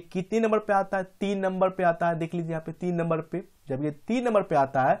है ये कितने नंबर पे आता है, 3 नंबर पे आता है। देख लीजिए यहाँ पे 3 नंबर पे, जब ये 3 नंबर पे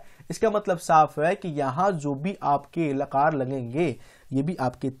आता है इसका मतलब साफ है कि यहाँ जो भी आपके लकार लगेंगे ये भी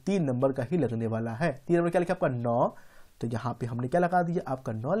आपके 3 नंबर का ही लगने वाला है। 3 नंबर क्या लिखा आपका 9, तो यहाँ पे हमने क्या लगा दिया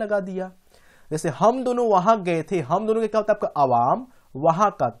आपका 9 लगा दिया। जैसे हम दोनों वहां गए थे, हम दोनों का क्या होता है आपका अवाम,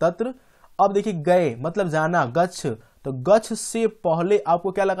 वहां का तत्र। अब देखिए गए मतलब जाना, गच्छ, तो गच्छ से पहले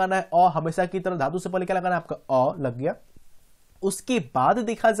आपको क्या लगाना है अ, हमेशा की तरह धातु से पहले क्या लगाना है आपका अ लग गया। उसके बाद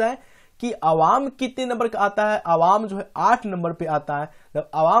देखा जाए कि अवाम कितने नंबर का आता है, अवाम जो है 8 नंबर पे आता है। जब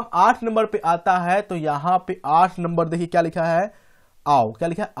अवाम 8 नंबर पे आता है तो यहाँ पे 8 नंबर देखिए क्या लिखा है आओ, क्या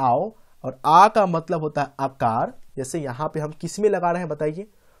लिखा है आओ, और आ का मतलब होता है आकार। जैसे यहाँ पे हम किस में लगा रहे हैं बताइए,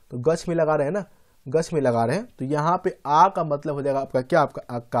 तो गच्छ में लगा रहे हैं ना, गच्छ में लगा रहे हैं, तो यहाँ पे आ का मतलब हो जाएगा आपका क्या, आपका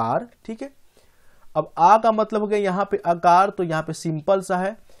आकार। ठीक है, अब आ का मतलब हो गया यहाँ पे आकार, तो यहाँ पे सिंपल सा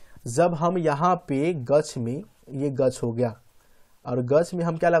है। जब हम यहाँ पे गच्छ में, ये गच्छ हो गया और गच्छ में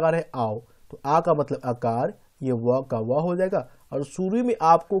हम क्या लगा रहे हैं आओ, तो आ का मतलब आकार, ये व का व हो जाएगा, और शुरू में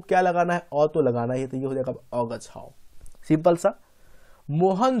आपको क्या लगाना है अ तो लगाना ही, तो ये हो जाएगा अगछाओ, सिंपल सा।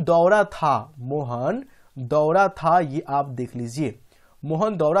 मोहन दौड़ा था, मोहन दौड़ा था, ये आप देख लीजिए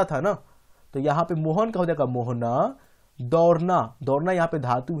मोहन दौड़ा था ना, तो यहाँ पे मोहन का हो जाएगा मोहना, दौड़ना, दौड़ना यहाँ पे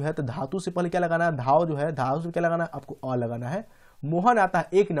धातु है, तो धातु से पहले क्या लगाना है धाव जो है, धाव से क्या लगाना है आपको अ लगाना है। मोहन आता है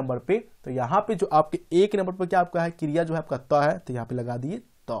 1 नंबर पे, तो यहाँ पे जो आपके 1 नंबर पे क्या आपका है क्रिया जो है आपका त है, तो यहाँ पे लगा दिए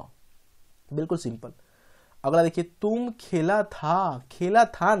त, बिल्कुल सिंपल। अगला देखिए तुम खेला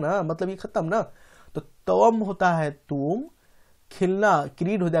था ना, मतलब ये खत्म ना, तो तवम होता है तुम, खिलना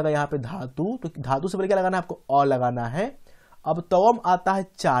क्रीड हो जाएगा यहाँ पे धातु, तो धातु से पहले क्या लगाना है आपको अ लगाना है। अब तवम आता है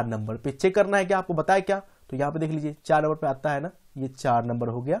 4 नंबर पे, चेक करना है क्या आपको बताया क्या, तो यहाँ पे देख लीजिए 4 नंबर पे आता है ना, ये 4 नंबर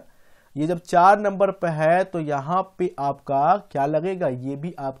हो गया। ये जब 4 नंबर पे है तो यहाँ पे आपका क्या लगेगा, ये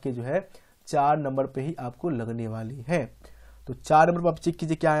भी आपके जो है 4 नंबर पे ही आपको लगने वाली है। तो 4 नंबर पर आप चेक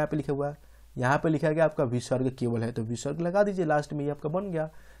कीजिए क्या यहाँ पे लिखा हुआ है, यहाँ पे लिखा गया आपका विसर्ग केवल है, तो विसर्ग लगा दीजिए लास्ट में, ये आपका बन गया।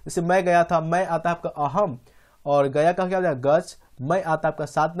 जैसे मैं गया था, मैं आता है आपका अहम, और गया का क्या हो जाएगा गच्छ, मैं आता आपका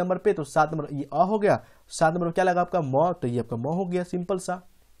 7 नंबर पे, तो 7 नंबर ये अ हो गया, 7 नंबर क्या लगा आपका म, तो ये आपका म हो गया, सिंपल सा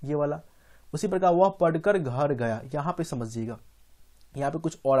ये वाला। उसी प्रकार वह पढ़कर घर गया, यहाँ पे समझिएगा यहाँ पे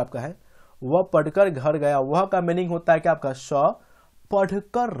कुछ और आपका है, वह पढ़कर घर गया, वह का मीनिंग होता है क्या आपका श,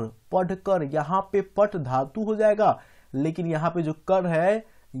 पढ़कर, पढ़कर यहाँ पे पट धातु हो जाएगा, लेकिन यहाँ पे जो कर है,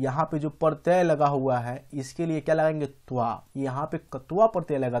 यहाँ पे जो प्रत्यय लगा हुआ है इसके लिए क्या लगाएंगे त्वा, यहाँ पे कत्वा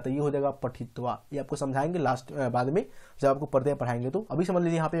प्रत्यय लगा, तो ये हो जाएगा पठित्वा। ये आपको समझाएंगे लास्ट बाद में जब आपको प्रत्यय पढ़ाएंगे, तो अभी समझ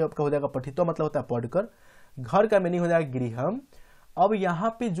लीजिए यहाँ पे आपका हो जाएगा पठित्वा, मतलब होता है पढ़कर। घर का मीनिंग हो जाएगा गृहम। अब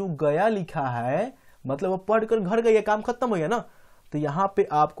यहाँ पे जो गया लिखा है मतलब वो पढ़कर घर गया, काम खत्म हो गया ना, तो यहाँ पे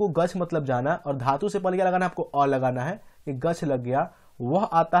आपको गच्छ मतलब जाना, और धातु से पहले क्या लगाना है आपको अ लगाना है, ये गच्छ लग गया। वह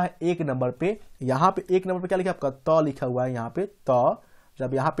आता है 1 नंबर पे, यहाँ पे 1 नंबर पे क्या लिखा आपका त लिखा हुआ है, यहाँ पे त,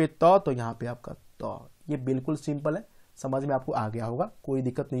 जब यहाँ पे त तो यहाँ पे आपका त। ये बिल्कुल सिंपल है, समझ में आपको आ गया होगा, कोई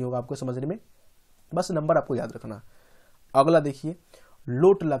दिक्कत नहीं होगा आपको समझने में, बस नंबर आपको याद रखना। अगला देखिए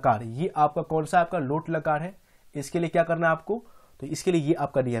लोट लकार, ये आपका कौन सा आपका लोट लकार है, इसके लिए क्या करना है आपको, तो इसके लिए ये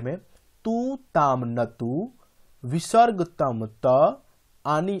आपका नियम है तू ताम न तू विसर्ग तम त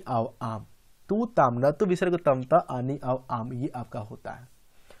आनी आव आम, तू ताम न तू विसर्ग तम त आनी आव आम, ये आपका होता है।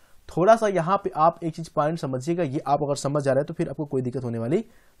 थोड़ा सा यहाँ पे आप एक चीज पॉइंट समझिएगा, ये आप अगर समझ जा रहे हैं तो फिर आपको कोई दिक्कत होने वाली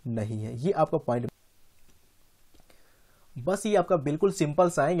नहीं है, ये आपका पॉइंट, बस ये आपका बिल्कुल सिंपल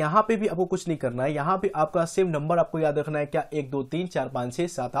सा है। यहाँ पे भी आपको कुछ नहीं करना है, यहाँ पे आपका सेम नंबर आपको याद रखना है क्या, 1 2 3 4 5 6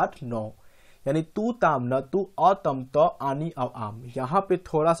 7 8 9, यानी तू ताम न तू अतम त आनी अव आम। यहाँ पे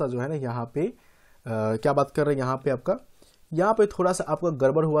थोड़ा सा जो है ना, यहाँ पे क्या बात कर रहे हैं, यहाँ पे आपका यहाँ पे थोड़ा सा आपका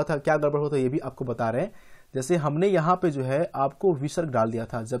गड़बड़ हुआ था, क्या गड़बड़ हुआ था ये भी आपको बता रहे हैं। जैसे हमने यहाँ पे जो है आपको विसर्ग डाल दिया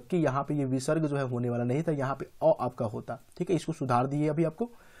था, जबकि यहाँ पे ये विसर्ग जो है होने वाला नहीं था, यहाँ पे अ आपका होता, ठीक है, इसको सुधार दिए अभी आपको,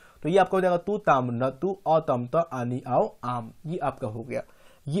 तो ये आपका हो जाएगा तू ताम न तू अतम त आनी आओ आम, ये आपका हो गया।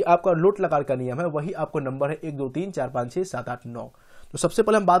 ये आपका लोट लकार का नियम है, वही आपको नंबर है 1 2 3 4 5 6 7 8 9। तो सबसे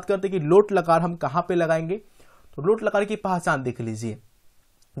पहले हम बात करते हैं कि लोट लकार हम कहाँ पे लगाएंगे। तो लोट लकार की पहचान देख लीजिए।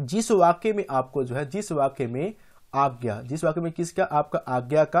 जिस वाक्य में आपको जो है, जिस वाक्य में आज्ञा, जिस वाक्य में किसका, आपका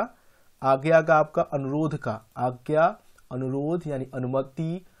आज्ञा का आपका अनुरोध का, आज्ञा अनुरोध यानी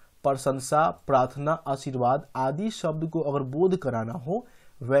अनुमति, प्रशंसा, प्रार्थना, आशीर्वाद आदि शब्द को अगर बोध कराना हो,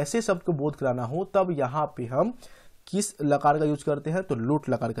 वैसे शब्द को बोध कराना हो, तब यहाँ पे हम किस लकार का यूज करते हैं, तो लोट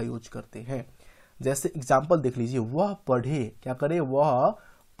लकार का यूज करते हैं। जैसे एग्जाम्पल देख लीजिए, वह पढ़े, क्या करे, वह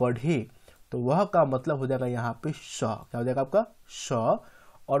पढ़े, तो वह का मतलब हो जाएगा यहाँ पे श, क्या हो जाएगा आपका श,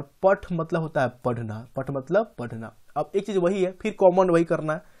 और पठ मतलब होता है पढ़ना, पठ मतलब पढ़ना। अब एक चीज वही है, फिर कॉमन वही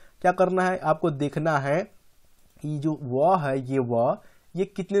करना है। क्या करना है, आपको देखना है कि जो वह है, ये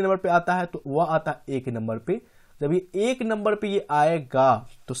कितने नंबर पे आता है, तो वह आता है 1 नंबर पे। जब ये 1 नंबर पे ये आएगा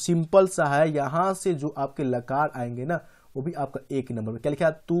तो सिंपल सा है, यहां से जो आपके लकार आएंगे ना, वो भी आपका 1 नंबर पे। क्या लिखा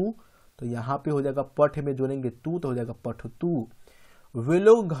है, तू, तो यहाँ पे हो जाएगा पठ में जोड़ेंगे तू, तो हो जाएगा पठ तू। वे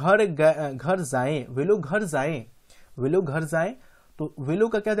लोग घर जाएं, वे लोग घर जाएं, वे लोग घर जाएं, तो वे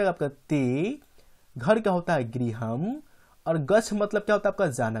लोग का क्या हो जाएगा आपका ते, घर का होता है गृहम, और गच्छ मतलब क्या होता है आपका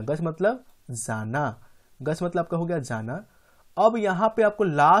जाना, गच्छ मतलब जाना, गच्छ मतलब आपका हो गया जाना। अब यहाँ पे आपको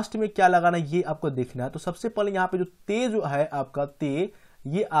लास्ट में क्या लगाना है ये आपको देखना है। तो सबसे पहले यहाँ पे जो ते जो है आपका ते,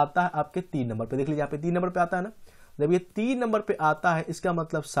 ये आता है आपके 3 नंबर पे। देख लीजिए यहाँ पे 3 नंबर पे आता है ना। जब ये 3 नंबर पे आता है, इसका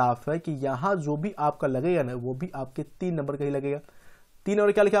मतलब साफ है कि यहाँ जो भी आपका लगेगा ना, वो भी आपके 3 नंबर का ही लगेगा। 3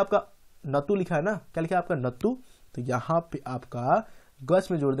 नंबर क्या लिखा है आपका, नतु लिखा है ना, क्या लिखा है आपका नतु, तो यहाँ पे आपका गच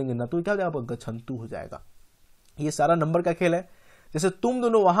में जोड़ देंगे नतु, क्या हो जाएगा आपका गछंतु हो जाएगा। ये सारा नंबर का खेल है। जैसे तुम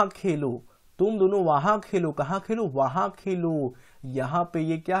दोनों वहां खेलो, तुम दोनों वहां खेलो, कहाँ खेलो, वहां खेलो, यहाँ पे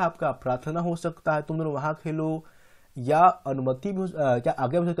ये क्या आपका प्रार्थना हो सकता है, तुम दोनों वहां खेलो, या अनुमति भी क्या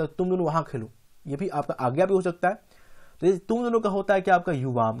आज्ञा भी हो सकता है, तुम दोनों वहां खेलो, ये भी आपका आज्ञा भी हो सकता है। तो तुम दोनों का होता है क्या आपका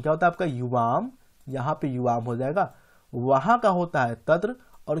युवाम, क्या होता है आपका युवाम, यहाँ पे युवाम हो जाएगा। वहां का होता है तत्र,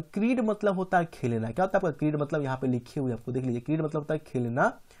 और क्रीड मतलब होता है खेलना, क्या होता है आपका क्रीड मतलब यहाँ पे लिखे हुए आपको देख लीजिए, क्रीड मतलब होता है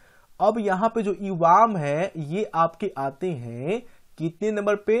खेलना। अब यहाँ पे जो युवाम है ये आपके आते हैं कितने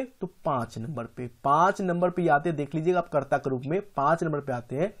नंबर पे, तो 5 नंबर पे, 5 नंबर पे आते हैं। देख लीजिएगा आप कर्ता के रूप में 5 नंबर पे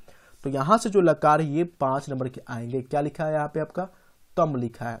आते हैं। तो यहां से जो लकार है ये 5 नंबर के आएंगे। क्या लिखा है यहाँ पे आपका तम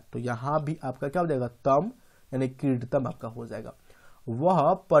लिखा है, तो यहाँ भी आपका क्या हो जाएगा तम, यानी क्रीडतम आपका हो जाएगा।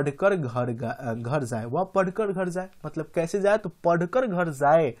 वह पढ़कर घर जाए, वह पढ़कर घर जाए मतलब कैसे जाए, तो पढ़कर घर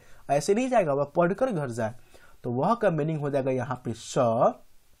जाए, ऐसे नहीं जाएगा, वह पढ़कर घर जाए। तो वह का मीनिंग हो जाएगा यहाँ पे स,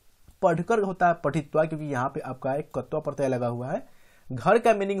 पढ़कर होता है पठित्वा, क्योंकि यहाँ पे आपका एक कत्वा प्रत्यय लगा हुआ है। घर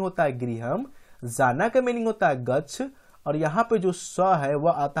का मीनिंग होता है गृहम, जाना का मीनिंग होता है गच्छ, और यहाँ पे जो स है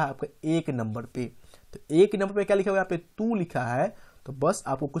वह आता है आपका 1 नंबर पे। तो 1 नंबर पे क्या लिखा हुआ है, यहाँ पे तू लिखा है, तो बस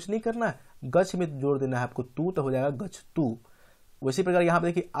आपको कुछ नहीं करना है, गच्छ में जोड़ देना है आपको तू, तो हो जाएगा गच्छ तू। उसी प्रकार यहाँ पे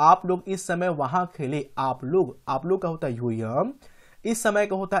देखिए, आप लोग इस समय वहां खेले, आप लोग का होता है यूयम, इस समय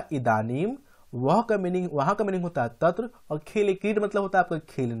का होता है इदानीम, वहां का मीनिंग होता है तत्र, और खेले क्रीड मतलब होता है आपका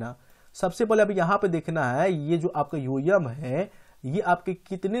खेलना। सबसे पहले अभी यहाँ पे देखना है ये जो आपका यूयम है ये आपके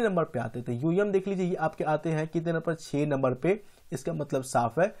कितने नंबर पे आते थे। यूयम देख लीजिए ये आपके आते हैं कितने नंबर, 6 नंबर पे। इसका मतलब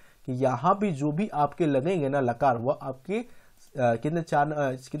साफ है कि यहाँ भी जो भी आपके लगेंगे ना लकार, वह आपके कितने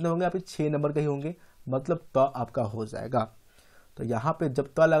होंगे, आपके 6 नंबर के ही होंगे, मतलब त आपका हो जाएगा। तो यहाँ पे जब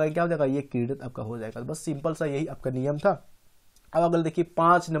त लगाएंगे क्या हो जाएगा, ये क्रीडित आपका हो जाएगा। बस सिंपल सा यही आपका नियम था। अब अगर देखिए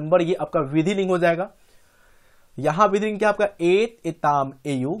 5 नंबर ये आपका विधिलिंग हो जाएगा। यहां विधिलिंग क्या आपका एत एताम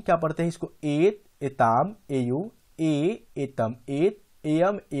एयु, क्या पढ़ते हैं इसको, एत एताम एयु, ए एतम एत,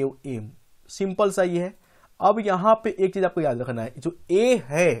 एयम एव एम, सिंपल सा ये है। अब यहाँ पे एक चीज आपको याद रखना है, जो ए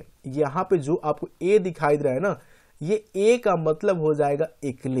है यहाँ पे जो आपको ए दिखाई दे रहा है ना, ये ए का मतलब हो जाएगा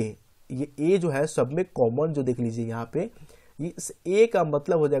एकले। ये ए जो है सब में कॉमन, जो देख लीजिए यहाँ पे, इस ए का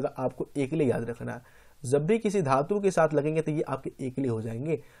मतलब हो जाएगा आपको एकले याद रखना है। जब भी किसी धातु के साथ लगेंगे तो ये आपके एकले हो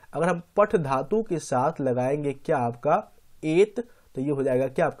जाएंगे। अगर हम पठ धातु के साथ लगाएंगे क्या आपका एत, तो ये हो जाएगा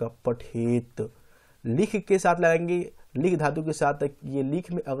क्या आपका पठेत। लिख के साथ लगाएंगे, लिख धातु के साथ, ये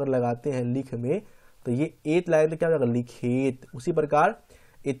लिख में अगर लगाते हैं लिख में, तो ये एत लगाएंगे तो क्या हो जाएगा लिखेत। उसी प्रकार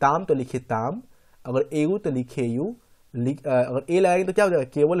एताम तो लिखेताम, अगर एयु तो लिखेयु, अगर ए लगाएंगे तो क्या हो जाएगा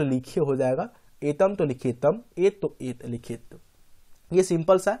केवल लिखे हो जाएगा। एतम तो लिखेतम, एत तो एत लिखेत। ये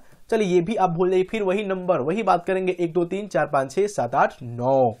सिंपल सा। चलिए ये भी आप भूल जाइए, फिर वही नंबर वही बात करेंगे 1 2 3 4 5 6 7 8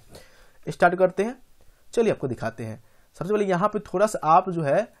 9। स्टार्ट करते हैं, चलिए आपको दिखाते हैं। सबसे पहले यहाँ पे थोड़ा सा आप जो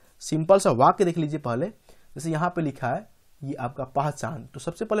है सिंपल सा वाक्य देख लीजिए पहले। जैसे यहाँ पे लिखा है ये आपका पहचान, तो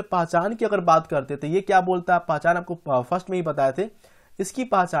सबसे पहले पहचान की अगर बात करते तो ये क्या बोलता है, पहचान आपको फर्स्ट में ही बताए थे। इसकी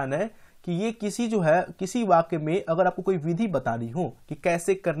पहचान है कि ये किसी वाक्य में अगर आपको कोई विधि बतानी हो कि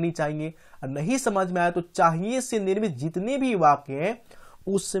कैसे करनी चाहिए और नहीं समझ में आए, तो चाहिए से निर्मित जितने भी वाक्य हैं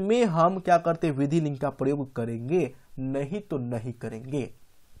उसमें हम क्या करते हैं, विधि लिंग का प्रयोग करेंगे, नहीं तो नहीं करेंगे।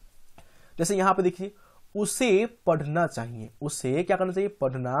 जैसे यहां पे देखिए, उसे पढ़ना चाहिए, उसे क्या करना चाहिए,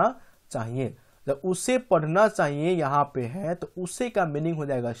 पढ़ना चाहिए। जब उसे पढ़ना चाहिए यहां पे है तो उसे का मीनिंग हो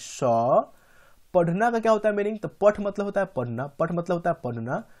जाएगा श। पढ़ना का क्या होता है मीनिंग, तो पठ मतलब होता है पढ़ना, पठ मतलब होता है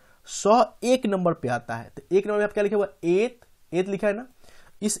पढ़ना। स एक नंबर पे आता है, तो एक नंबर पे आप क्या लिखा हुआ, एत, एत लिखा है ना।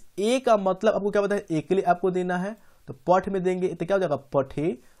 इस ए का मतलब आपको क्या पता है, एक के लिए आपको देना है, तो पठ में देंगे तो क्या हो जाएगा,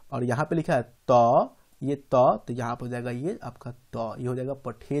 पठे। और यहाँ पे लिखा है त, ये त, तो यहाँ पे हो जाएगा ये आपका त, ये हो जाएगा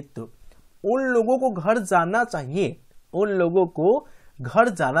पठेत। उन लोगों को घर जाना चाहिए, उन लोगों को घर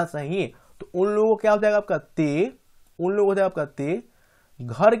जाना चाहिए, तो उन लोगों को क्या हो जाएगा आपका ते, उन लोगों को हो जाएगा आपका ते।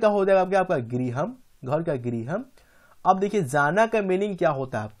 घर का हो जाएगा आपका गृहम, घर का गृहम। अब देखिए जाना का मीनिंग क्या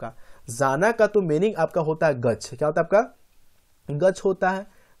होता है आपका, जाना का तो मीनिंग आपका होता है गच्छ, क्या होता है आपका, गच्छ होता है।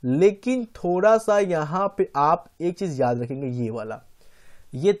 लेकिन थोड़ा सा यहां पे आप एक चीज याद रखेंगे, ये वाला,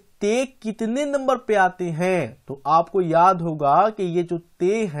 ये ते कितने नंबर पे आते हैं, तो आपको याद होगा कि ये जो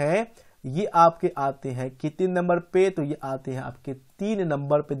ते हैं ये आपके आते हैं कितने नंबर पे, तो ये आते हैं आपके 3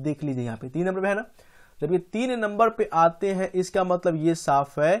 नंबर पे। देख लीजिए यहाँ पे 3 नंबर पे है ना। जब ये 3 नंबर पे आते हैं इसका मतलब ये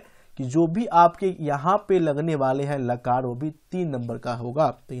साफ है कि जो भी आपके यहाँ पे लगने वाले हैं लकार वो भी 3 नंबर का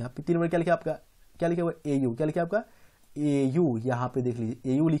होगा। तो यहाँ पे 3 नंबर क्या लिखा आपका, क्या लिखा हुआ, एयू, क्या लिखा आपका, एयू। यहाँ पे देख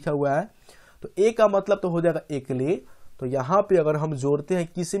लीजिए एयू लिखा हुआ है, तो ए का मतलब तो हो जाएगा एकले। तो यहाँ पे अगर हम जोड़ते हैं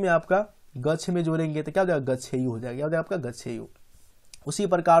किसी में आपका गच्छ में जोड़ेंगे तो क्या हो जाएगा, गच्छेयू हो जाएगा, क्या हो जाएगा आपका, गच्छेयू। उसी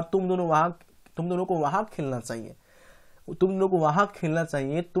प्रकार तुम दोनों को वहां खेलना चाहिए, तुम दोनों को वहां खेलना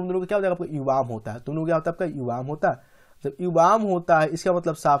चाहिए, तुम दोनों को क्या होता है आपका, युवाम होता है, तुम लोग क्या होता है आपका, युवाम होता है। जब युवाम होता है इसका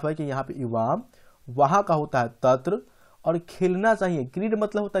मतलब साफ है कि यहाँ पे युवाम, वहां का होता है तत्र, और खेलना चाहिए, क्रीड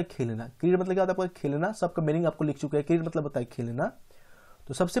मतलब होता है खेलना, क्रीड मतलब क्या होता है आपका, खेलना। सबका मीनिंग आपको लिख चुके हैं, क्रीड मतलब होता है खेलना।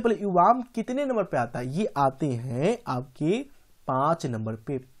 तो सबसे पहले युवाम कितने नंबर पे आता है, ये आते हैं आपके 5 नंबर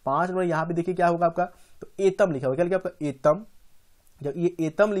पे। 5 नंबर यहाँ पे देखिए क्या होगा आपका, तो एतम लिखा हुआ, क्या लिखा आपका, एतम। जब ये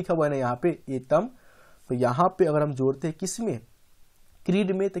एतम लिखा हुआ है ना यहाँ पे एतम, तो यहाँ पे अगर हम जोड़ते हैं किसमें,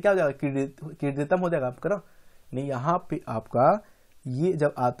 क्रीड में, तो क्या हो जाएगा, क्रीडितम हो जाएगा आपका ना। नहीं यहाँ पे आपका ये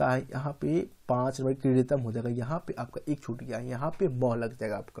जब आता है यहाँ पे 5 नंबर क्रीडितम हो जाएगा, यहाँ पे आपका एक छूट गया है, यहाँ पे म लग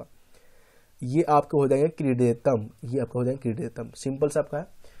जाएगा आपका, ये आपका हो जाएगा क्रीडितम, ये आपका हो जाएगा क्रीडितम। सिंपल सा आपका है।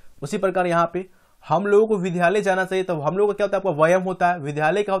 उसी प्रकार यहाँ पे हम लोगों को विद्यालय जाना चाहिए, तो हम लोगों को क्या होता है आपका, वयम होता है।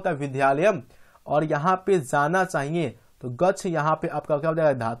 विद्यालय क्या होता है, विद्यालयम। और यहाँ पे जाना चाहिए तो गच्छ, यहाँ पे आपका क्या हो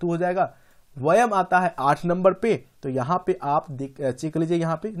जाएगा, धातु हो जाएगा। वयम आता है 8 नंबर पे, तो यहाँ पे आप चेक लीजिए,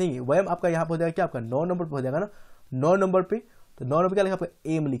 यहाँ पे नहीं, वयम आपका यहाँ पे हो जाएगा क्या आपका, 9 नंबर पे हो जाएगा ना, 9 नंबर पे। तो 9 नंबर क्या लिखा आपका,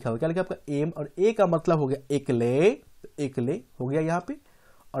 एम लिखा हुआ, क्या लिखा आपका, एम। और ए का मतलब हो गया एकले, तो एकले हो गया यहाँ पे।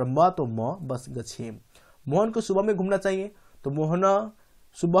 और म तो म, बस गच्छेम। मोहन को सुबह में घूमना चाहिए, तो मोहना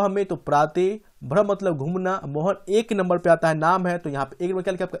सुबह में, तो प्राते, भ्रम मतलब घूमना। मोहन 1 नंबर पे आता है, नाम है, तो यहाँ पे 1 नंबर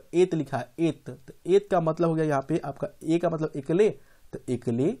क्या लिखा आपका, एत लिखा है, एत। तो एत का मतलब हो गया यहाँ पे आपका, ए का मतलब एकले, तो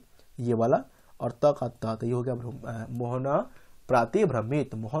एकले ये वाला। और त का त, तो ये हो गया मोहना प्राते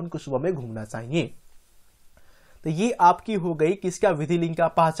भ्रमित, मोहन को सुबह में घूमना चाहिए। तो ये आपकी हो गई किसका, विधि लिंग का।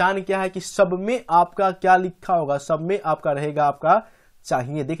 पहचान क्या है कि सब में आपका क्या लिखा होगा, सब में आपका रहेगा आपका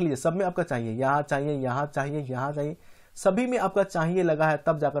चाहिए। देख लीजिए सब में आपका चाहिए, यहाँ चाहिए, यहाँ चाहिए, यहाँ चाहिए, सभी में आपका चाहिए लगा है,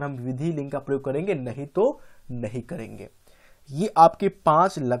 तब जाकर हम विधि लिंग का प्रयोग करेंगे, नहीं तो नहीं करेंगे। ये आपके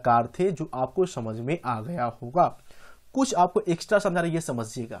 5 लकार थे जो आपको समझ में आ गया होगा। कुछ आपको एक्स्ट्रा समझा रहे, ये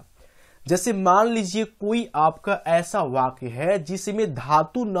समझिएगा। जैसे मान लीजिए कोई आपका ऐसा वाक्य है जिसमें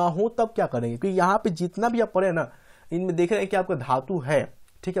धातु ना हो, तब क्या करेंगे, क्योंकि यहाँ पे जितना भी आप पढ़े ना, इनमें देख रहे हैं कि आपका धातु है,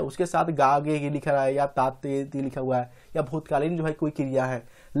 ठीक है, उसके साथ गा गे लिखा रहा है, या ताते लिखा हुआ है, या भूतकालीन जो है कोई क्रिया है।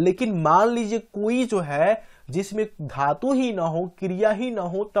 लेकिन मान लीजिए कोई जो है जिसमें धातु ही ना हो, क्रिया ही ना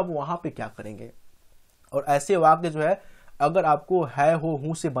हो, तब वहां पे क्या करेंगे। और ऐसे वाक्य जो है अगर आपको है हो,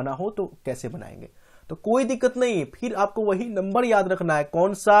 हूं से बना हो, तो कैसे बनाएंगे। तो कोई दिक्कत नहीं, फिर आपको वही नंबर याद रखना है,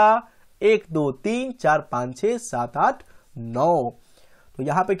 कौन सा, 1 2 3 4 5 6 7 8 9। तो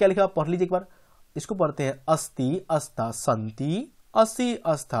यहां पे क्या लिखा पढ़ लीजिए एक बार, इसको पढ़ते हैं, अस्ति अस्ता संति, असि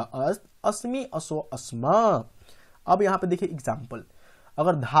अस्था अस्त, अस्मि असो अस्मा। अब यहां पे देखिए एग्जाम्पल,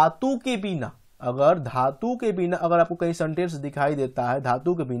 अगर धातु के बिना अगर आपको कहीं सेंटेंस दिखाई देता है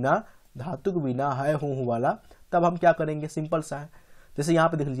धातु के बिना है हूं वाला, तब हम क्या करेंगे, सिंपल सा है। जैसे यहां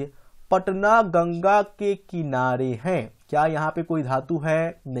पे देख लीजिए, पटना गंगा के किनारे है, क्या यहाँ पे कोई धातु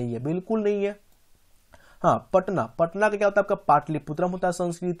है, नहीं है, बिल्कुल नहीं है। हाँ, पटना का क्या होता है आपका, पाटलिपुत्रम होता है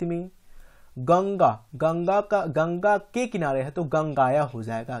संस्कृत में। गंगा के किनारे है, तो गंगाया हो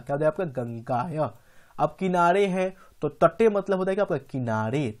जाएगा, क्या हो जाएगा आपका, गंगाया। अब किनारे है तो तटे मतलब होता है क्या आपका,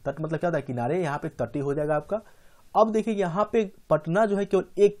 किनारे, तट मतलब क्या होता है, किनारे, यहाँ पे तटे हो जाएगा आपका। अब देखिए यहाँ पे पटना जो है केवल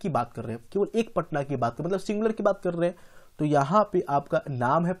एक की बात कर रहे हैं, केवल एक पटना की बात कर, मतलब सिंगुलर की बात कर रहे हैं, तो यहाँ पे आपका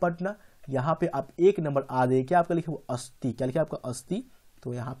नाम है पटना, यहाँ पे आप एक नंबर आगे क्या आपका लिखे वो अस्थि, क्या लिखे आपका अस्थि,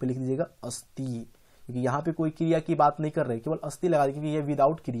 तो यहाँ पे लिख दीजिएगा अस्थि, क्योंकि यहाँ पे कोई क्रिया की बात नहीं कर रहे, केवल अस्थि लगा दीजिए क्योंकि ये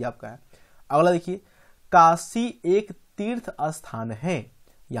विदाउट क्रिया आपका है। अगला देखिए, काशी एक तीर्थ स्थान है,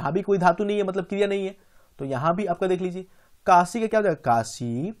 यहाँ भी कोई धातु नहीं है मतलब क्रिया नहीं है, तो यहाँ भी आपका देख लीजिए काशी का क्या हो जाएगा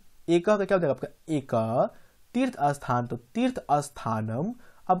काशी, एक का क्या हो जाएगा आपका एक, तीर्थ स्थान तो तीर्थ स्थानम।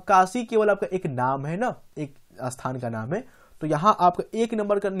 अब काशी केवल आपका एक नाम है ना, एक स्थान का नाम है, तो यहाँ आपका एक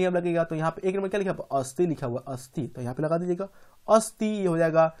नंबर का नियम लगेगा, तो यहाँ पे एक नंबर क्या लिखा अस्थि लिखा हुआ अस्थि, तो यहाँ पे लगा दीजिएगा अस्थि, ये हो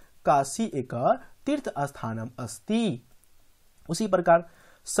जाएगा काशी एक तीर्थ स्थानम अस्थि। उसी प्रकार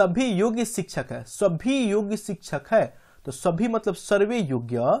सभी योग्य शिक्षक है, सभी योग्य शिक्षक है, तो सभी मतलब सर्वे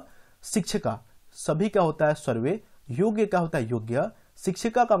योग्य शिक्षिका, सभी क्या होता है सर्वे, योग्य क्या होता है योग्य,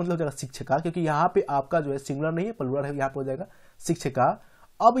 शिक्षिका का मतलब हो जाएगा शिक्षिका, क्योंकि यहाँ पे आपका जो है सिंगुलर नहीं है प्लुरल है, यहाँ पे हो जाएगा शिक्षिका।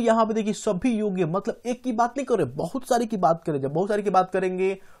 अब यहाँ पे देखिए सभी योग्य मतलब एक की बात नहीं कर रहे, बहुत सारी की बात करें, जब बहुत सारी की बात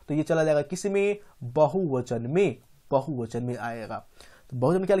करेंगे तो ये चला जाएगा किस में, बहुवचन में, बहुवचन में आएगा। तो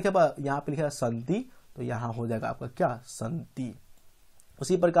बहुवचन में क्या लिखा यहाँ पे लिखा है संति, तो यहाँ हो जाएगा आपका क्या संति।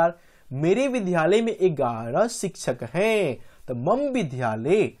 उसी प्रकार मेरे विद्यालय में 11 शिक्षक हैं, तो मम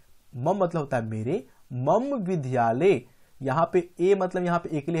विद्यालय, मम मतलब होता है मेरे, मम विद्यालय, यहाँ पे ए मतलब यहाँ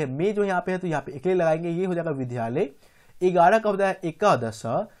पे अकेले है, मैं जो यहाँ पे है तो यहाँ पे अकेले लगाएंगे, ये हो जाएगा विद्यालय। 11 का होता है एकादश,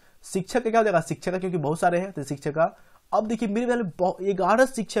 शिक्षक क्या हो जाएगा शिक्षक, क्योंकि बहुत सारे हैं तो शिक्षका। अब देखिए मेरे विद्यालय 11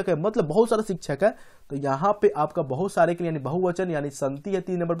 शिक्षक है मतलब बहुत सारे शिक्षक है, तो यहाँ पे आपका बहुत सारे के लिए यानी बहुवचन यानी संति है,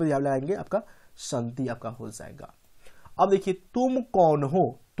 3 नंबर पर ध्यान लगाएंगे आपका संति आपका हो जाएगा। अब देखिए तुम कौन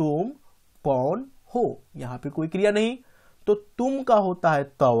हो, तुम कौन हो, यहाँ पे कोई क्रिया नहीं, तो तुम का होता है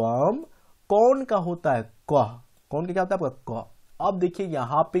तवम, कौन का होता है कह, कौन का क्या होता है आपका क। अब देखिए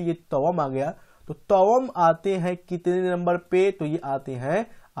यहाँ पे ये तवम आ गया, तो तवम आते हैं कितने नंबर पे, तो ये आते हैं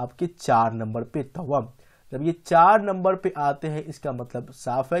आपके 4 नंबर पे तवम। जब ये 4 नंबर पे आते हैं इसका मतलब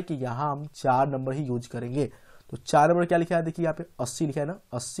साफ है कि यहाँ हम 4 नंबर ही यूज करेंगे। तो 4 नंबर क्या लिखा है देखिए यहाँ पे 80 लिखा है ना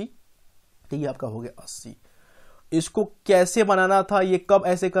 80, तो ये आपका हो गया 80। इसको कैसे बनाना था, ये कब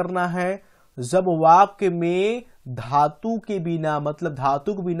ऐसे करना है, जब वाक्य में धातु के बिना मतलब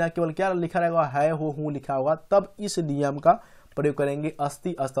धातु के बिना केवल क्या लिखा रहेगा है हो हूं लिखा होगा, तब इस नियम का प्रयोग करेंगे।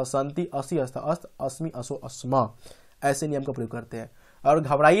 अस्ति अस्थ संति, असि अस्थ अस्त, अस्मि असो अस्मा, ऐसे नियम का प्रयोग करते हैं। और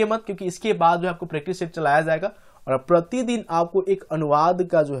घबराइए मत, क्योंकि इसके बाद जो आपको प्रैक्टिस सेट चलाया जाएगा और प्रतिदिन आपको एक अनुवाद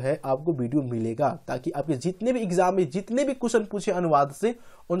का जो है आपको वीडियो मिलेगा, ताकि आपके जितने भी एग्जाम में जितने भी क्वेश्चन पूछे अनुवाद से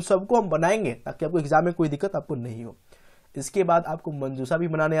उन सबको हम बनाएंगे ताकि आपको एग्जाम में कोई दिक्कत आपको नहीं हो। इसके बाद आपको मंजूषा भी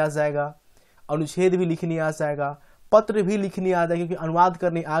बनाने आ जाएगा, अनुच्छेद भी लिखने आ जाएगा, पत्र भी लिखने आ जाएगा, क्योंकि अनुवाद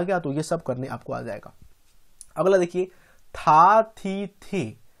करने आ गया तो ये सब करने आपको आ जाएगा। अगला देखिए था थी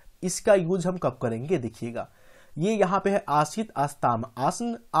थे, इसका यूज हम कब करेंगे देखिएगा, ये यहाँ पे है आसित आस्ताम,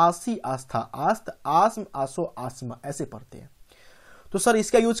 आसन आसी आस्था आस्त आस्म आसो आसमा, ऐसे पढ़ते हैं। तो सर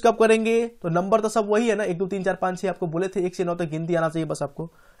इसका यूज कब करेंगे, तो नंबर तो सब वही है ना, 1 2 3 4 5 6 आपको बोले थे, 1 से 9 तक गिनती आना चाहिए बस आपको।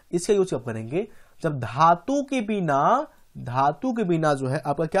 इसका यूज कब करेंगे, जब धातु के बिना जो है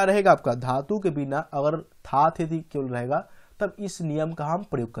आपका क्या रहेगा, आपका धातु के बिना अगर था थे थी केवल रहेगा तब इस नियम का हम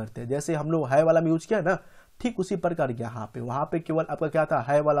प्रयोग करते हैं। जैसे हम लोग है वाला में यूज किया है ना, ठीक उसी प्रकार यहाँ पे वहां पे केवल आपका क्या था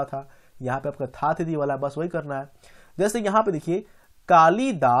है वाला था, यहाँ पे आपका था थे थी वाला, बस वही करना है। जैसे यहाँ पे देखिए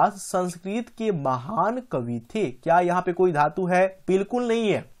कालिदास संस्कृत के महान कवि थे, क्या यहाँ पे कोई धातु है, बिल्कुल नहीं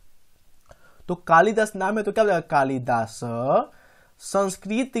है। तो कालिदास नाम है तो क्या हो जाएगा कालिदास,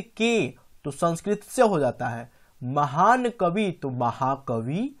 संस्कृत के तो संस्कृत से हो जाता है, महान कवि तो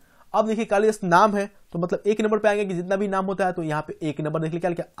महाकवि। अब देखिए कालिदास नाम है तो मतलब 1 नंबर पे आएंगे कि जितना भी नाम होता है, तो यहाँ पे 1 नंबर देख लिया क्या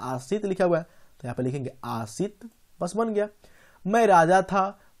लिखा आसित लिखा हुआ है, तो यहाँ पे लिखेंगे आसित, बस बन गया। मैं राजा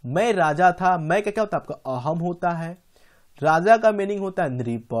था, मैं राजा था, मैं क्या होता है आपका अहम होता है, राजा का मीनिंग होता है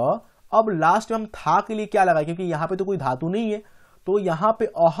नृप। अब लास्ट में हम था के लिए क्या लगाए, क्योंकि यहाँ पे तो कोई धातु नहीं है, तो यहाँ पे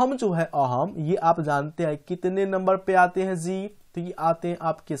अहम जो है अहम, ये आप जानते हैं कितने नंबर पे आते हैं जी, तो ये आते हैं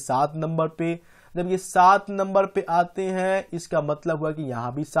आपके 7 नंबर पे। जब ये 7 नंबर पे आते हैं इसका मतलब हुआ कि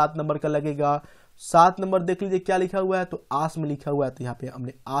यहाँ भी 7 नंबर का लगेगा। 7 नंबर देख लीजिए क्या लिखा हुआ है, तो आस्म लिखा हुआ है, तो यहाँ पे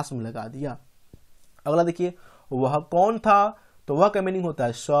हमने आस्म लगा दिया। अगला देखिए वह कौन था, तो वह का मीनिंग होता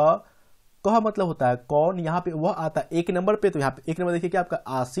है स, कह मतलब होता है कौन, यहाँ पे वह आता है 1 नंबर पे, तो यहाँ पे 1 नंबर देखिए क्या आपका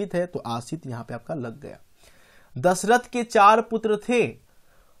आसित है, तो आसित यहाँ पे आपका लग गया। दशरथ के 4 पुत्र थे,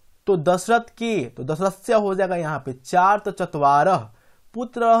 तो दशरथ के तो दशरथ से हो जाएगा यहाँ पे 4 तो चतवारह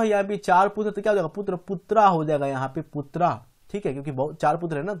पुत्र, यहाँ पे 4 पुत्र तो क्या हो जाएगा पुत्र, पुत्रा हो जाएगा यहाँ पे पुत्रा, ठीक है, क्योंकि बहुत 4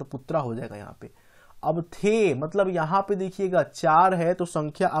 पुत्र है ना तो पुत्रा हो जाएगा यहाँ पे। अब थे मतलब यहाँ पे देखिएगा 4 है तो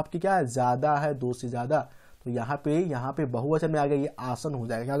संख्या आपकी क्या है ज्यादा है, 2 से ज्यादा, तो यहाँ पे बहुवचन में आ गया, ये आसन हो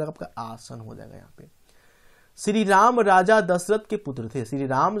जाएगा, क्या हो जाएगा आपका आसन हो जाएगा यहाँ पे। श्री राम राजा दशरथ के पुत्र थे, श्री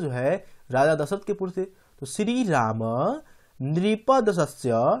राम जो है राजा दशरथ के पुत्र थे, तो श्री राम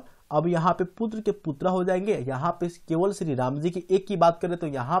नृपदस्य, अब यहाँ पे पुत्र के पुत्र हो जाएंगे। यहाँ पे केवल श्री राम जी की एक की बात करें तो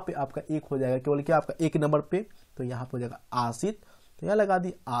यहाँ पे आपका एक हो जाएगा, केवल क्या आपका एक नंबर पे, तो यहाँ पे हो जाएगा आसित, तो यहाँ लगा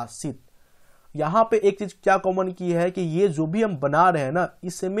दी आसित। यहाँ पे एक चीज क्या कॉमन की है कि ये जो भी हम बना रहे हैं ना,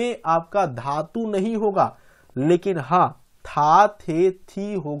 इसमें आपका धातु नहीं होगा, लेकिन हाँ था थे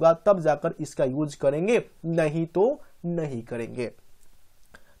थी होगा, तब जाकर इसका यूज करेंगे, नहीं तो नहीं करेंगे।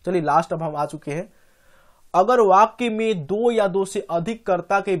 चलिए लास्ट अब हम आ चुके हैं। अगर वाक्य में दो या दो से अधिक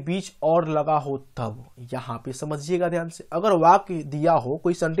कर्ता के बीच और लगा हो तब, यहां पे समझिएगा ध्यान से। अगर वाक्य दिया हो,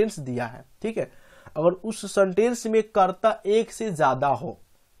 कोई सेंटेंस दिया है, ठीक है, अगर उस सेंटेंस में कर्ता एक से ज्यादा हो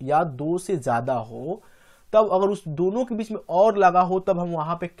या दो से ज्यादा हो, तब अगर उस दोनों के बीच में और लगा हो तब हम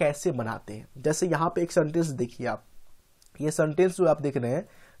वहां पे कैसे बनाते हैं। जैसे यहां पे एक सेंटेंस देखिए आप, ये सेंटेंस जो आप देख रहे हैं,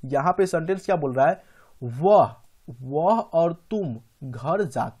 यहां पे सेंटेंस क्या बोल रहा है, वह और तुम घर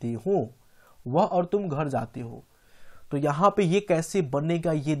जाते हो, वह और तुम घर जाते हो। तो यहां पे ये कैसे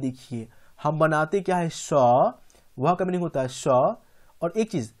बनेगा ये देखिए, हम बनाते क्या है, स, वह का मीनिंग होता है स, और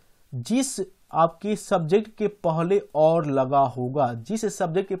एक चीज, जिस आपके सब्जेक्ट के पहले और लगा होगा, जिस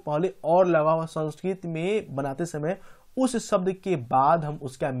सब्जेक्ट के पहले और लगा हुआ संस्कृत में बनाते समय उस शब्द के बाद हम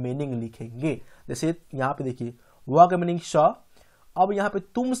उसका मीनिंग लिखेंगे। जैसे यहाँ पे देखिए, वह का मीनिंग स, अब यहाँ पे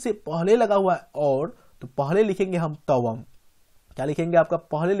तुम से पहले लगा हुआ है और, तो पहले लिखेंगे हम तवम, क्या लिखेंगे आपका,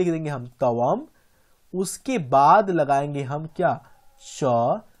 पहले लिख देंगे हम तवम, उसके बाद लगाएंगे हम क्या,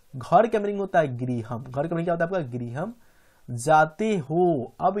 च। घर का मीनिंग होता है गृहम, घर का मीनिंग क्या होता है आपका, गृहम जाते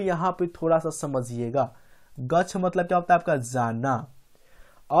हो। अब यहां पे थोड़ा सा समझिएगा, गच्छ मतलब क्या होता है आपका, जाना।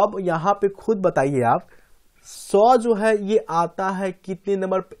 अब यहां पे खुद बताइए आप, स जो है ये आता है कितने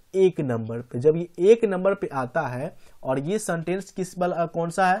नंबर पे, एक नंबर पे। जब ये एक नंबर पे आता है और ये सेंटेंस किस वाला, कौन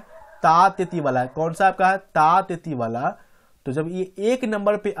सा है, ता तिथि वाला है, कौन सा आपका है, ता तिथि वाला। तो जब ये एक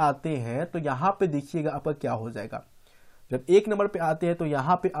नंबर पे आते हैं तो यहाँ पे देखिएगा आपका क्या हो जाएगा, जब एक नंबर पे आते हैं तो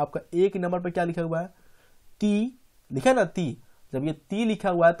यहाँ पे आपका एक नंबर पे क्या लिखा हुआ है, ती लिखा है ना, ती। जब ये ती लिखा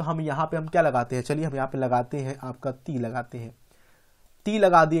हुआ है तो हम यहाँ पे हम क्या लगाते हैं, चलिए हम यहाँ पे लगाते हैं आपका ती लगाते हैं, ती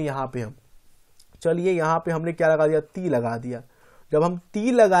लगा दिए यहाँ पे हम। चलिए यहाँ पे हमने क्या लगा दिया, ती लगा दिया। जब हम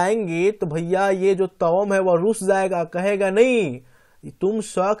ती लगाएंगे तो भैया ये जो तवम है वह रुस जाएगा, कहेगा नहीं तुम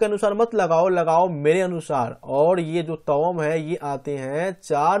स के अनुसार मत लगाओ, लगाओ मेरे अनुसार। और ये जो तवम है ये आते हैं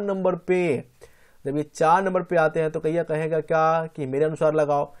 4 नंबर पे। जब ये 4 नंबर पे आते हैं तो कहेगा क्या कि मेरे अनुसार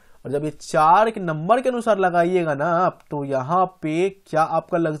लगाओ। और जब ये 4 के नंबर के अनुसार लगाइएगा ना आप, तो यहाँ पे क्या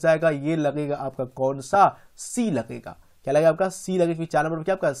आपका लग जाएगा, ये लगेगा आपका कौन सा, सी लगेगा। क्या लगेगा आपका, सी लगेगा। 4 नंबर पे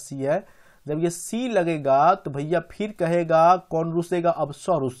क्या आपका सी है। जब ये सी लगेगा तो भैया फिर कहेगा कौन रुसेगा, अब स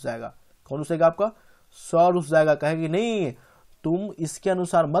रुस जाएगा। कौन रुसेगा आपका, स रुस जाएगा। कहेगी नहीं तुम इसके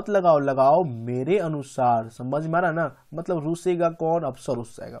अनुसार मत लगाओ, लगाओ मेरे अनुसार। समझ में आ रहा ना, मतलब रुसेगा कौन, अब स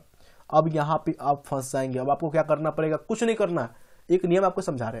रुस जाएगा। अब यहाँ पे आप फंस जाएंगे। अब आपको क्या करना पड़ेगा, कुछ नहीं करना, एक नियम आपको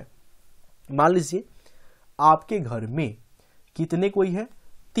समझा रहे हैं। मान लीजिए आपके घर में कितने कोई है,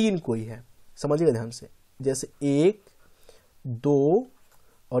 3 कोई है, समझिएगा ध्यान से। जैसे 1 2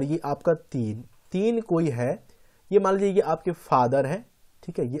 और ये आपका 3 कोई है। ये मान लीजिए ये आपके फादर है,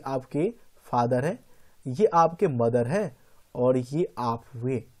 ठीक है, ये आपके फादर है, ये आपके मदर है और ये आप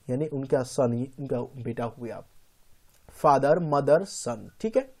हुए, यानी उनका सन, ये उनका बेटा हुए आप, फादर मदर सन,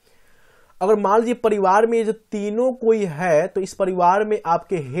 ठीक है। अगर मान लीजिए परिवार में जो तीनों कोई है तो इस परिवार में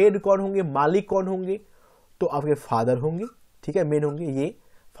आपके हेड कौन होंगे, मालिक कौन होंगे, तो आपके फादर होंगे, ठीक है, मेन होंगे ये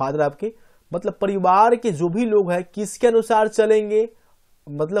फादर आपके। मतलब परिवार के जो भी लोग हैं किसके अनुसार चलेंगे,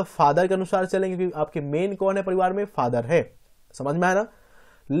 मतलब फादर के अनुसार चलेंगे, क्योंकि आपके मेन कौन है परिवार में, फादर है। समझ में आया ना।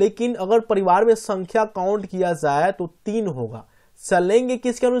 लेकिन अगर परिवार में संख्या काउंट किया जाए तो 3 होगा, चलेंगे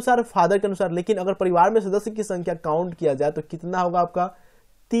किसके अनुसार, फादर के अनुसार। लेकिन अगर परिवार में सदस्य की संख्या काउंट किया जाए तो कितना होगा आपका,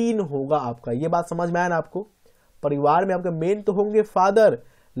 3 होगा आपका। ये बात समझ में आया ना आपको। परिवार में आपके मेन तो होंगे फादर,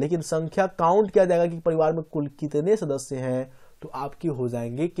 लेकिन संख्या काउंट किया जाएगा कि परिवार में कुल कितने सदस्य हैं, तो आपके हो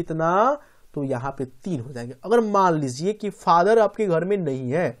जाएंगे कितना, तो यहाँ पे 3 हो जाएंगे। अगर मान लीजिए कि फादर आपके घर में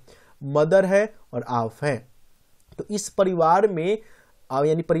नहीं है, मदर है और आप हैं, तो इस परिवार में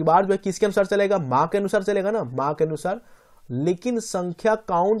यानी परिवार जो है किसके अनुसार चलेगा, माँ के अनुसार चलेगा ना, माँ के अनुसार। लेकिन संख्या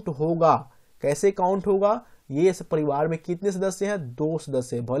काउंट होगा, कैसे काउंट होगा, ये इस परिवार में कितने सदस्य हैं, 2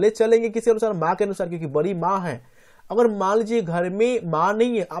 सदस्य। भले चलेंगे किसके अनुसार, माँ के अनुसार, क्योंकि बड़ी माँ है। अगर मान लीजिए घर में माँ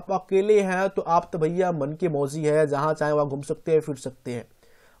नहीं है, आप अकेले हैं, तो आप तो भैया मन के मौजी है, जहां चाहे वहां घूम सकते हैं, फिर सकते हैं।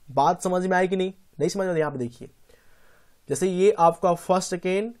 बात समझ में आई कि नहीं, नहीं समझ में। यहाँ पे देखिए, जैसे ये आपका फर्स्ट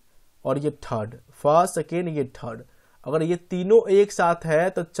सेकेंड और ये थर्ड, फर्स्ट सेकेंड ये थर्ड। अगर ये तीनों एक साथ है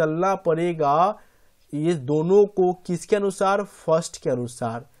तो चलना पड़ेगा ये दोनों को किसके अनुसार, फर्स्ट के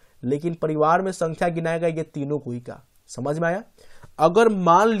अनुसार। लेकिन परिवार में संख्या गिनाएगा ये तीनों कोई का। समझ में आया। अगर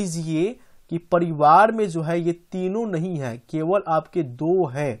मान लीजिए कि परिवार में जो है ये तीनों नहीं है, केवल आपके दो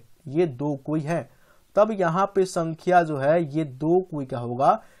है, ये दो कोई है, तब यहाँ पे संख्या जो है ये दो कोई का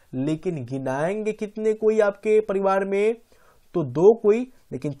होगा। लेकिन गिनाएंगे कितने कोई आपके परिवार में, तो दो कोई,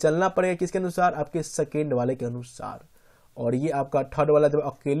 लेकिन चलना पड़ेगा किसके अनुसार, आपके सेकेंड वाले के अनुसार। और ये आपका थर्ड वाला जब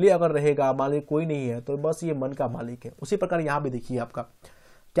अकेले अगर रहेगा, मान लीजिए कोई नहीं है, तो बस ये मन का मालिक है। उसी प्रकार यहाँ पे देखिए आपका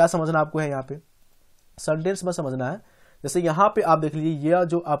क्या समझना आपको है, यहाँ पे सेंटेंस में समझना है। जैसे यहाँ पे आप देख लीजिए, यह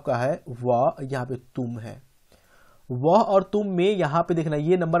जो आपका है वह, यहाँ पे तुम है, वह और तुम में यहाँ पे देखना,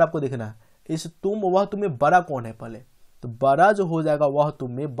 ये नंबर आपको देखना है। इस तुम वह तुम में बड़ा कौन है पहले, तो बड़ा जो हो जाएगा वह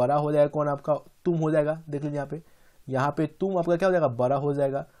तुम में, बड़ा हो जाएगा कौन, आपका तुम हो जाएगा। देख लीजिए यहाँ पे तुम आपका क्या हो जाएगा, बड़ा हो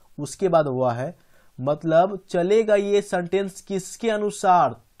जाएगा। उसके बाद वह है, मतलब चलेगा ये सेंटेंस किसके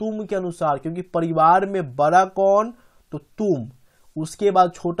अनुसार, तुम के अनुसार, क्योंकि परिवार में बड़ा कौन, तो तुम, उसके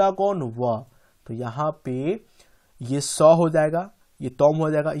बाद छोटा कौन, वह। तो यहाँ पे ये सौ हो जाएगा, ये तोम हो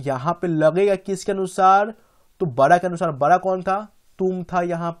जाएगा। यहाँ पे लगेगा किसके अनुसार, तो बड़ा के अनुसार, बड़ा कौन था, तुम था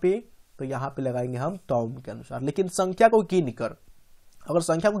यहाँ पे, तो यहाँ पे लगाएंगे हम तोम के अनुसार। लेकिन संख्या को गिन कर, अगर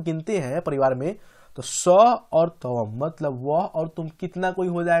संख्या को गिनते हैं परिवार में, तो 100 और तोम, मतलब वह और तुम कितना कोई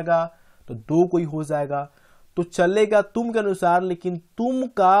हो जाएगा, तो दो कोई हो जाएगा। तो चलेगा तुम के अनुसार, लेकिन तुम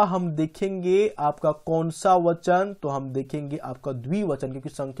का हम देखेंगे आपका कौन सा वचन, तो हम देखेंगे आपका द्विवचन, क्योंकि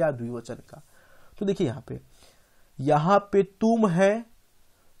संख्या द्विवचन का। तो देखिए यहाँ पे तुम है,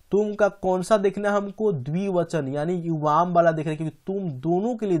 तुम का कौन सा देखना है हमको, द्विवचन, यानी युवाम वाला देखना है, क्योंकि तुम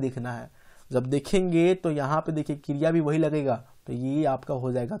दोनों के लिए देखना है। जब देखेंगे तो यहाँ पे देखिए क्रिया भी वही लगेगा, तो ये आपका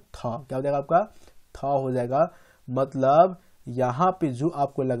हो जाएगा था, क्या हो जाएगा आपका, था हो जाएगा। मतलब यहाँ पे जो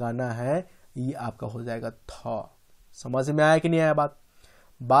आपको लगाना है ये आपका हो जाएगा था। समझ में आया कि नहीं आया,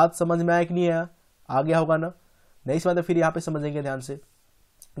 बात समझ में आया कि नहीं आया, आ गया होगा ना, नहीं समझ तो फिर यहाँ पे समझेंगे ध्यान से।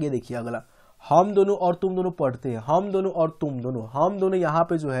 ये देखिए अगला, हम दोनों और तुम दोनों पढ़ते हैं, हम दोनों और तुम दोनों, हम दोनों यहाँ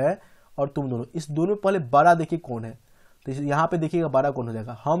पे जो है और तुम दोनों, इस दोनों पहले बड़ा देखिए कौन है, तो यहाँ पे देखिएगा बड़ा कौन हो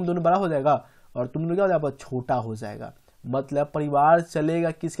जाएगा, हम दोनों बड़ा हो जाएगा और तुम दोनों क्या हो जाएगा, छोटा हो जाएगा। मतलब परिवार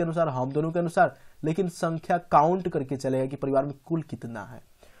चलेगा किसके अनुसार, हम दोनों के अनुसार, लेकिन संख्या काउंट करके चलेगा कि परिवार में कुल कितना है।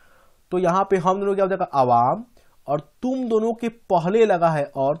 तो यहाँ पे हम दोनों क्या हो जाएगा आवाम, और तुम दोनों के पहले लगा है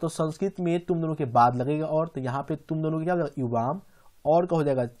और, तो संस्कृत में तुम दोनों के बाद लगेगा और, तो यहाँ पे तुम दोनों के क्या हो जाएगा युवाम, और का हो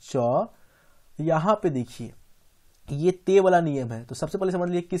जाएगा च। यहाँ पे देखिए ये ते वाला नियम है, तो सबसे पहले समझ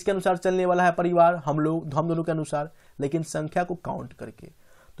लीजिए किसके अनुसार चलने वाला है परिवार, हम दोनों के अनुसार, लेकिन संख्या को काउंट करके।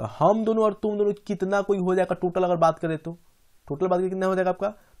 तो हम दोनों और तुम दोनों कितना कोई हो जाएगा टोटल, अगर बात करें तो टोटल बात करें कितना हो जाएगा आपका,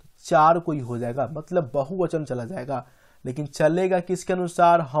 तो 4 कोई हो जाएगा, मतलब बहुवचन चला जाएगा, लेकिन चलेगा किसके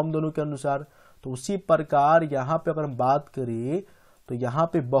अनुसार, हम दोनों के अनुसार। तो उसी प्रकार यहाँ पे अगर हम बात करें तो यहाँ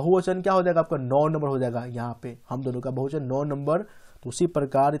पे बहुवचन क्या हो जाएगा आपका 9 नंबर हो जाएगा, यहाँ पे हम दोनों का बहुवचन 9 नंबर। तो उसी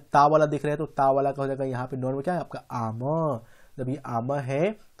प्रकार ता वाला देख रहे हैं, तो ता वाला का हो जाएगा यहाँ पे 9 नंबर क्या है आपका आम, जब ये आम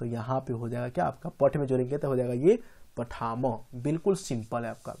है तो यहाँ पे हो जाएगा क्या आपका पठ में जोड़ेंगे तो हो जाएगा ये पठाम। बिल्कुल सिंपल है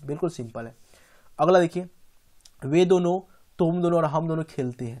आपका, बिल्कुल सिंपल है। अगला देखिए, वे दोनों, तुम दोनों और हम दोनों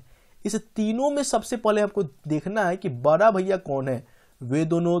खेलते हैं। इस तीनों में सबसे पहले आपको देखना है कि बड़ा भैया कौन है, वे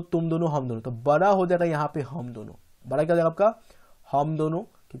दोनों, तुम दोनों, हम दोनों। तो बड़ा हो जाएगा यहाँ पे हम दोनों, बड़ा क्या हो जाएगा आपका हम दोनों,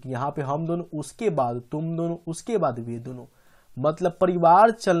 क्योंकि यहाँ पे हम दोनों, उसके बाद तुम दोनों, उसके बाद वे दोनों। मतलब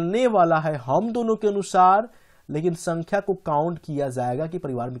परिवार चलने वाला है हम दोनों के अनुसार, लेकिन संख्या को काउंट किया जाएगा कि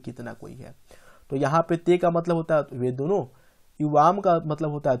परिवार में कितना कोई है। तो यहाँ पे ते का मतलब होता है वे दोनों, युवाम का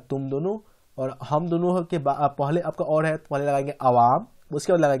मतलब होता है तुम दोनों, और हम दोनों के पहले आपका और है, पहले लगाएंगे आवाम,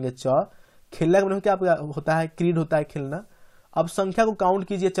 उसके बाद लगाएंगे च। खेलना का मतलब क्या आपका होता है, क्रीड होता है खेलना। अब संख्या को काउंट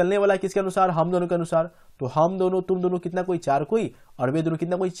कीजिए, चलने वाला है किसके अनुसार, हम दोनों के अनुसार। तो हम दोनों, तुम दोनों कितना कोई 4 कोई, और वे दोनों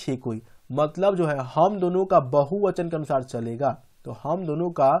कितना कोई 6 कोई। मतलब जो है हम दोनों का बहुवचन के अनुसार चलेगा। तो हम दोनों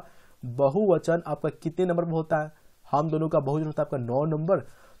का बहुवचन आपका कितने नंबर में होता है, हम दोनों का बहुवचन होता है आपका 9 नंबर।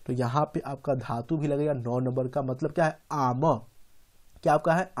 तो यहाँ पे आपका धातु भी लगेगा 9 नंबर का, मतलब क्या है आम, क्या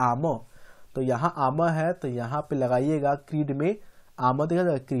आपका है आम। तो यहाँ आम है, तो यहाँ पे लगाइएगा क्रीड में आम, देखा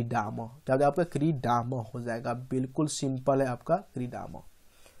जाएगा क्रीडाम, क्या हो आपका क्रीडाम हो जाएगा। बिल्कुल सिंपल है आपका क्रीडाम।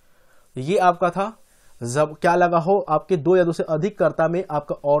 ये आपका था जब क्या लगा हो आपके 2 या 2 से अधिक कर्ता में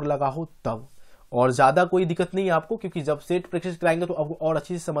आपका और लगा हो तब, और ज्यादा कोई दिक्कत नहीं है आपको, क्योंकि जब सेट प्रैक्टिस कराएंगे तो आपको और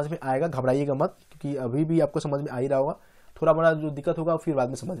अच्छी से समझ में आएगा, घबराइएगा मत, क्योंकि अभी भी आपको समझ में आ ही रहा होगा, थोड़ा बड़ा जो दिक्कत होगा फिर बाद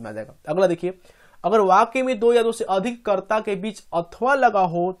में समझ में आ जाएगा। अगला देखिए, अगर वाक्य में 2 या 2 से अधिक कर्ता के बीच अथवा लगा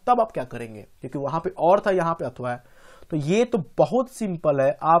हो तब आप क्या करेंगे, क्योंकि वहां पे और था यहाँ पे अथवा है। तो ये तो बहुत सिंपल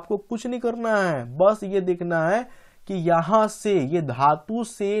है, आपको कुछ नहीं करना है, बस ये देखना है कि यहां से ये धातु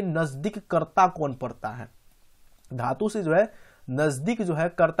से नजदीक कर्ता कौन पड़ता है, धातु से जो है नजदीक जो है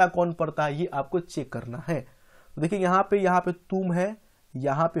कर्ता कौन पड़ता है, ये आपको चेक करना है। तो देखिए यहाँ पे तुम है,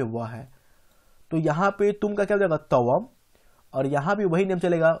 यहाँ पे वह है, तो यहाँ पे तुम का क्या हो जाएगा तवम, और यहाँ भी वही नियम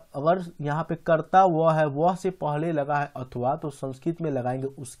चलेगा। अगर यहाँ पे कर्ता वह है, वह से पहले लगा है अथवा, तो संस्कृत में लगाएंगे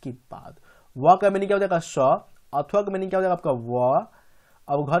उसके बाद। वह का मीनिंग क्या हो जाएगा स, अथवा का मीनिंग क्या हो जाएगा आपका वह।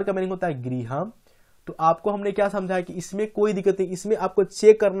 अब घर का मीनिंग होता है गृहम। तो आपको हमने क्या समझाया कि इसमें कोई दिक्कत नहीं, इसमें आपको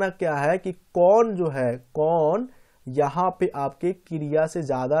चेक करना क्या है कि कौन जो है, कौन यहाँ पे आपके क्रिया से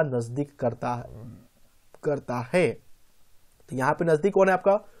ज्यादा नजदीक करता है। तो यहाँ पे नजदीक कौन है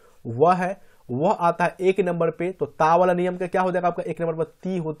आपका, वह है, वह आता है 1 नंबर पे। तो ता वाला नियम का क्या हो जाएगा आपका 1 नंबर पर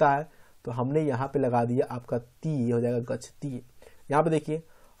ती होता है, तो हमने यहाँ पे लगा दिया आपका ती, हो जाएगा गच्छति। यहाँ पे देखिए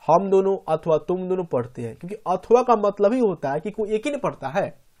हम दोनों अथवा तुम दोनों पढ़ते हैं, क्योंकि अथवा का मतलब ही होता है कि कोई एक ही नहीं पढ़ता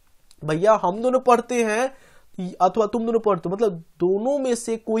है। भैया हम दोनों पढ़ते हैं अथवा तुम दोनों पढ़ते हो, मतलब दोनों में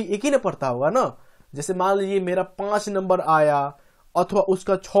से कोई एक ही नहीं पढ़ता होगा ना। जैसे मान लीजिए मेरा 5 नंबर आया अथवा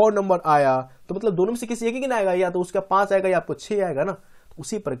उसका 6 नंबर आया, तो मतलब दोनों में से किसी एक ही ना आएगा, या तो उसका 5 आएगा या आपको 6 आएगा ना। तो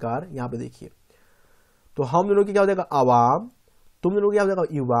उसी प्रकार यहाँ पे देखिए, तो हम दोनों की क्या हो जाएगा अवाम, तुम दोनों की क्या हो जाएगा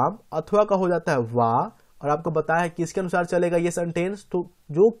युवाम, अथवा का हो जाता है वाह। और आपको बताया है किसके अनुसार चलेगा ये सेंटेंस, तो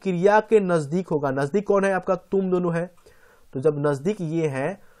जो क्रिया के नजदीक होगा, नजदीक कौन है आपका तुम दोनों है। तो जब नजदीक ये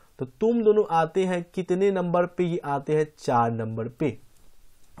है तो तुम दोनों आते हैं कितने नंबर पे, ये आते हैं 4 नंबर पे।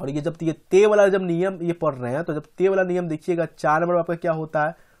 और ये जब ये ते वाला जब नियम ये पढ़ रहे हैं, तो जब ते वाला नियम देखिएगा 4 नंबर आपका क्या होता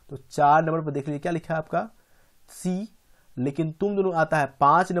है, तो 4 नंबर पर देख लीजिए क्या लिखा है आपका सी। लेकिन तुम दोनों आता है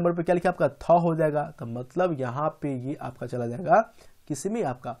 5 नंबर पे, क्या लिखा आपका थ हो जाएगा। तो मतलब यहाँ पे ये आपका चला जाएगा किसी में,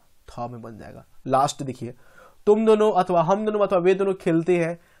 आपका थ में बन जाएगा। लास्ट देखिए तुम दोनों अथवा हम दोनों अथवा वे दोनों खेलते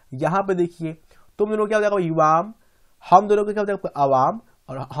हैं, यहाँ पे देखिए तुम दोनों क्या हो जाएगा युवाम, हम दोनों को क्या हो जाएगा अवाम,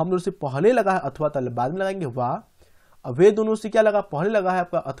 और हम दोनों से पहले लगा है अथवा, तो बाद में लगाएंगे वाह। अब वे दोनों से क्या लगा, पहले लगा है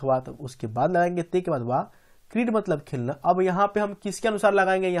आपका अथवा, तो उसके बाद लगाएंगे ते के बाद वाह। क्रीड मतलब खेलना। अब यहाँ पे हम किसके अनुसार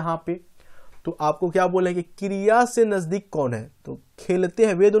लगाएंगे, यहाँ पे तो आपको क्या बोलेंगे क्रिया से नजदीक कौन है, तो खेलते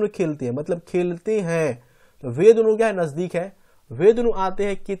हैं, वे दोनों खेलते हैं, मतलब खेलते हैं, तो वे दोनों क्या है नजदीक है। वे दोनों आते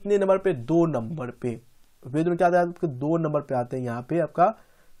हैं कितने नंबर पे, 2 नंबर पे। वे दोनों क्या आते हैं आपके 2 नंबर पे आते हैं। यहाँ पे आपका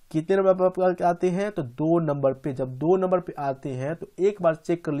कितने नंबर पे आते हैं, तो 2 नंबर पे। जब 2 नंबर पे आते हैं तो एक बार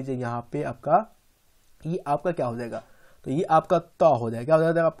चेक कर लीजिए, यहाँ पे आपका ये आपका क्या हो जाएगा, तो ये आपका त हो जाएगा, क्या हो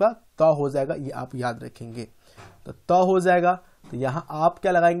जाएगा आपका त हो जाएगा, ये आप याद रखेंगे। तो त हो जाएगा, तो यहाँ आप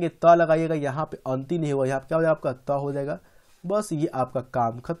क्या लगाएंगे त लगाइएगा, यहाँ पे अंति नहीं होगा, यहाँ पे क्या हो जाएगा आपका त हो जाएगा। बस ये आपका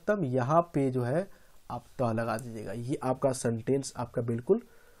काम खत्म, यहाँ पे जो है आप त लगा दीजिएगा, ये आपका सेंटेंस आपका बिल्कुल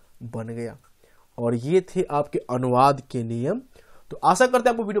बन गया। और ये थे आपके अनुवाद के नियम। तो आशा करते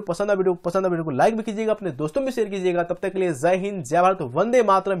हैं आपको वीडियो पसंद है, वीडियो को लाइक भी कीजिएगा, अपने दोस्तों में शेयर कीजिएगा। तब तक के लिए जय हिंद, जय भारत, वंदे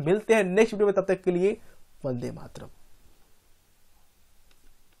मातरम। मिलते हैं नेक्स्ट वीडियो में, तब तक के लिए वंदे मातरम।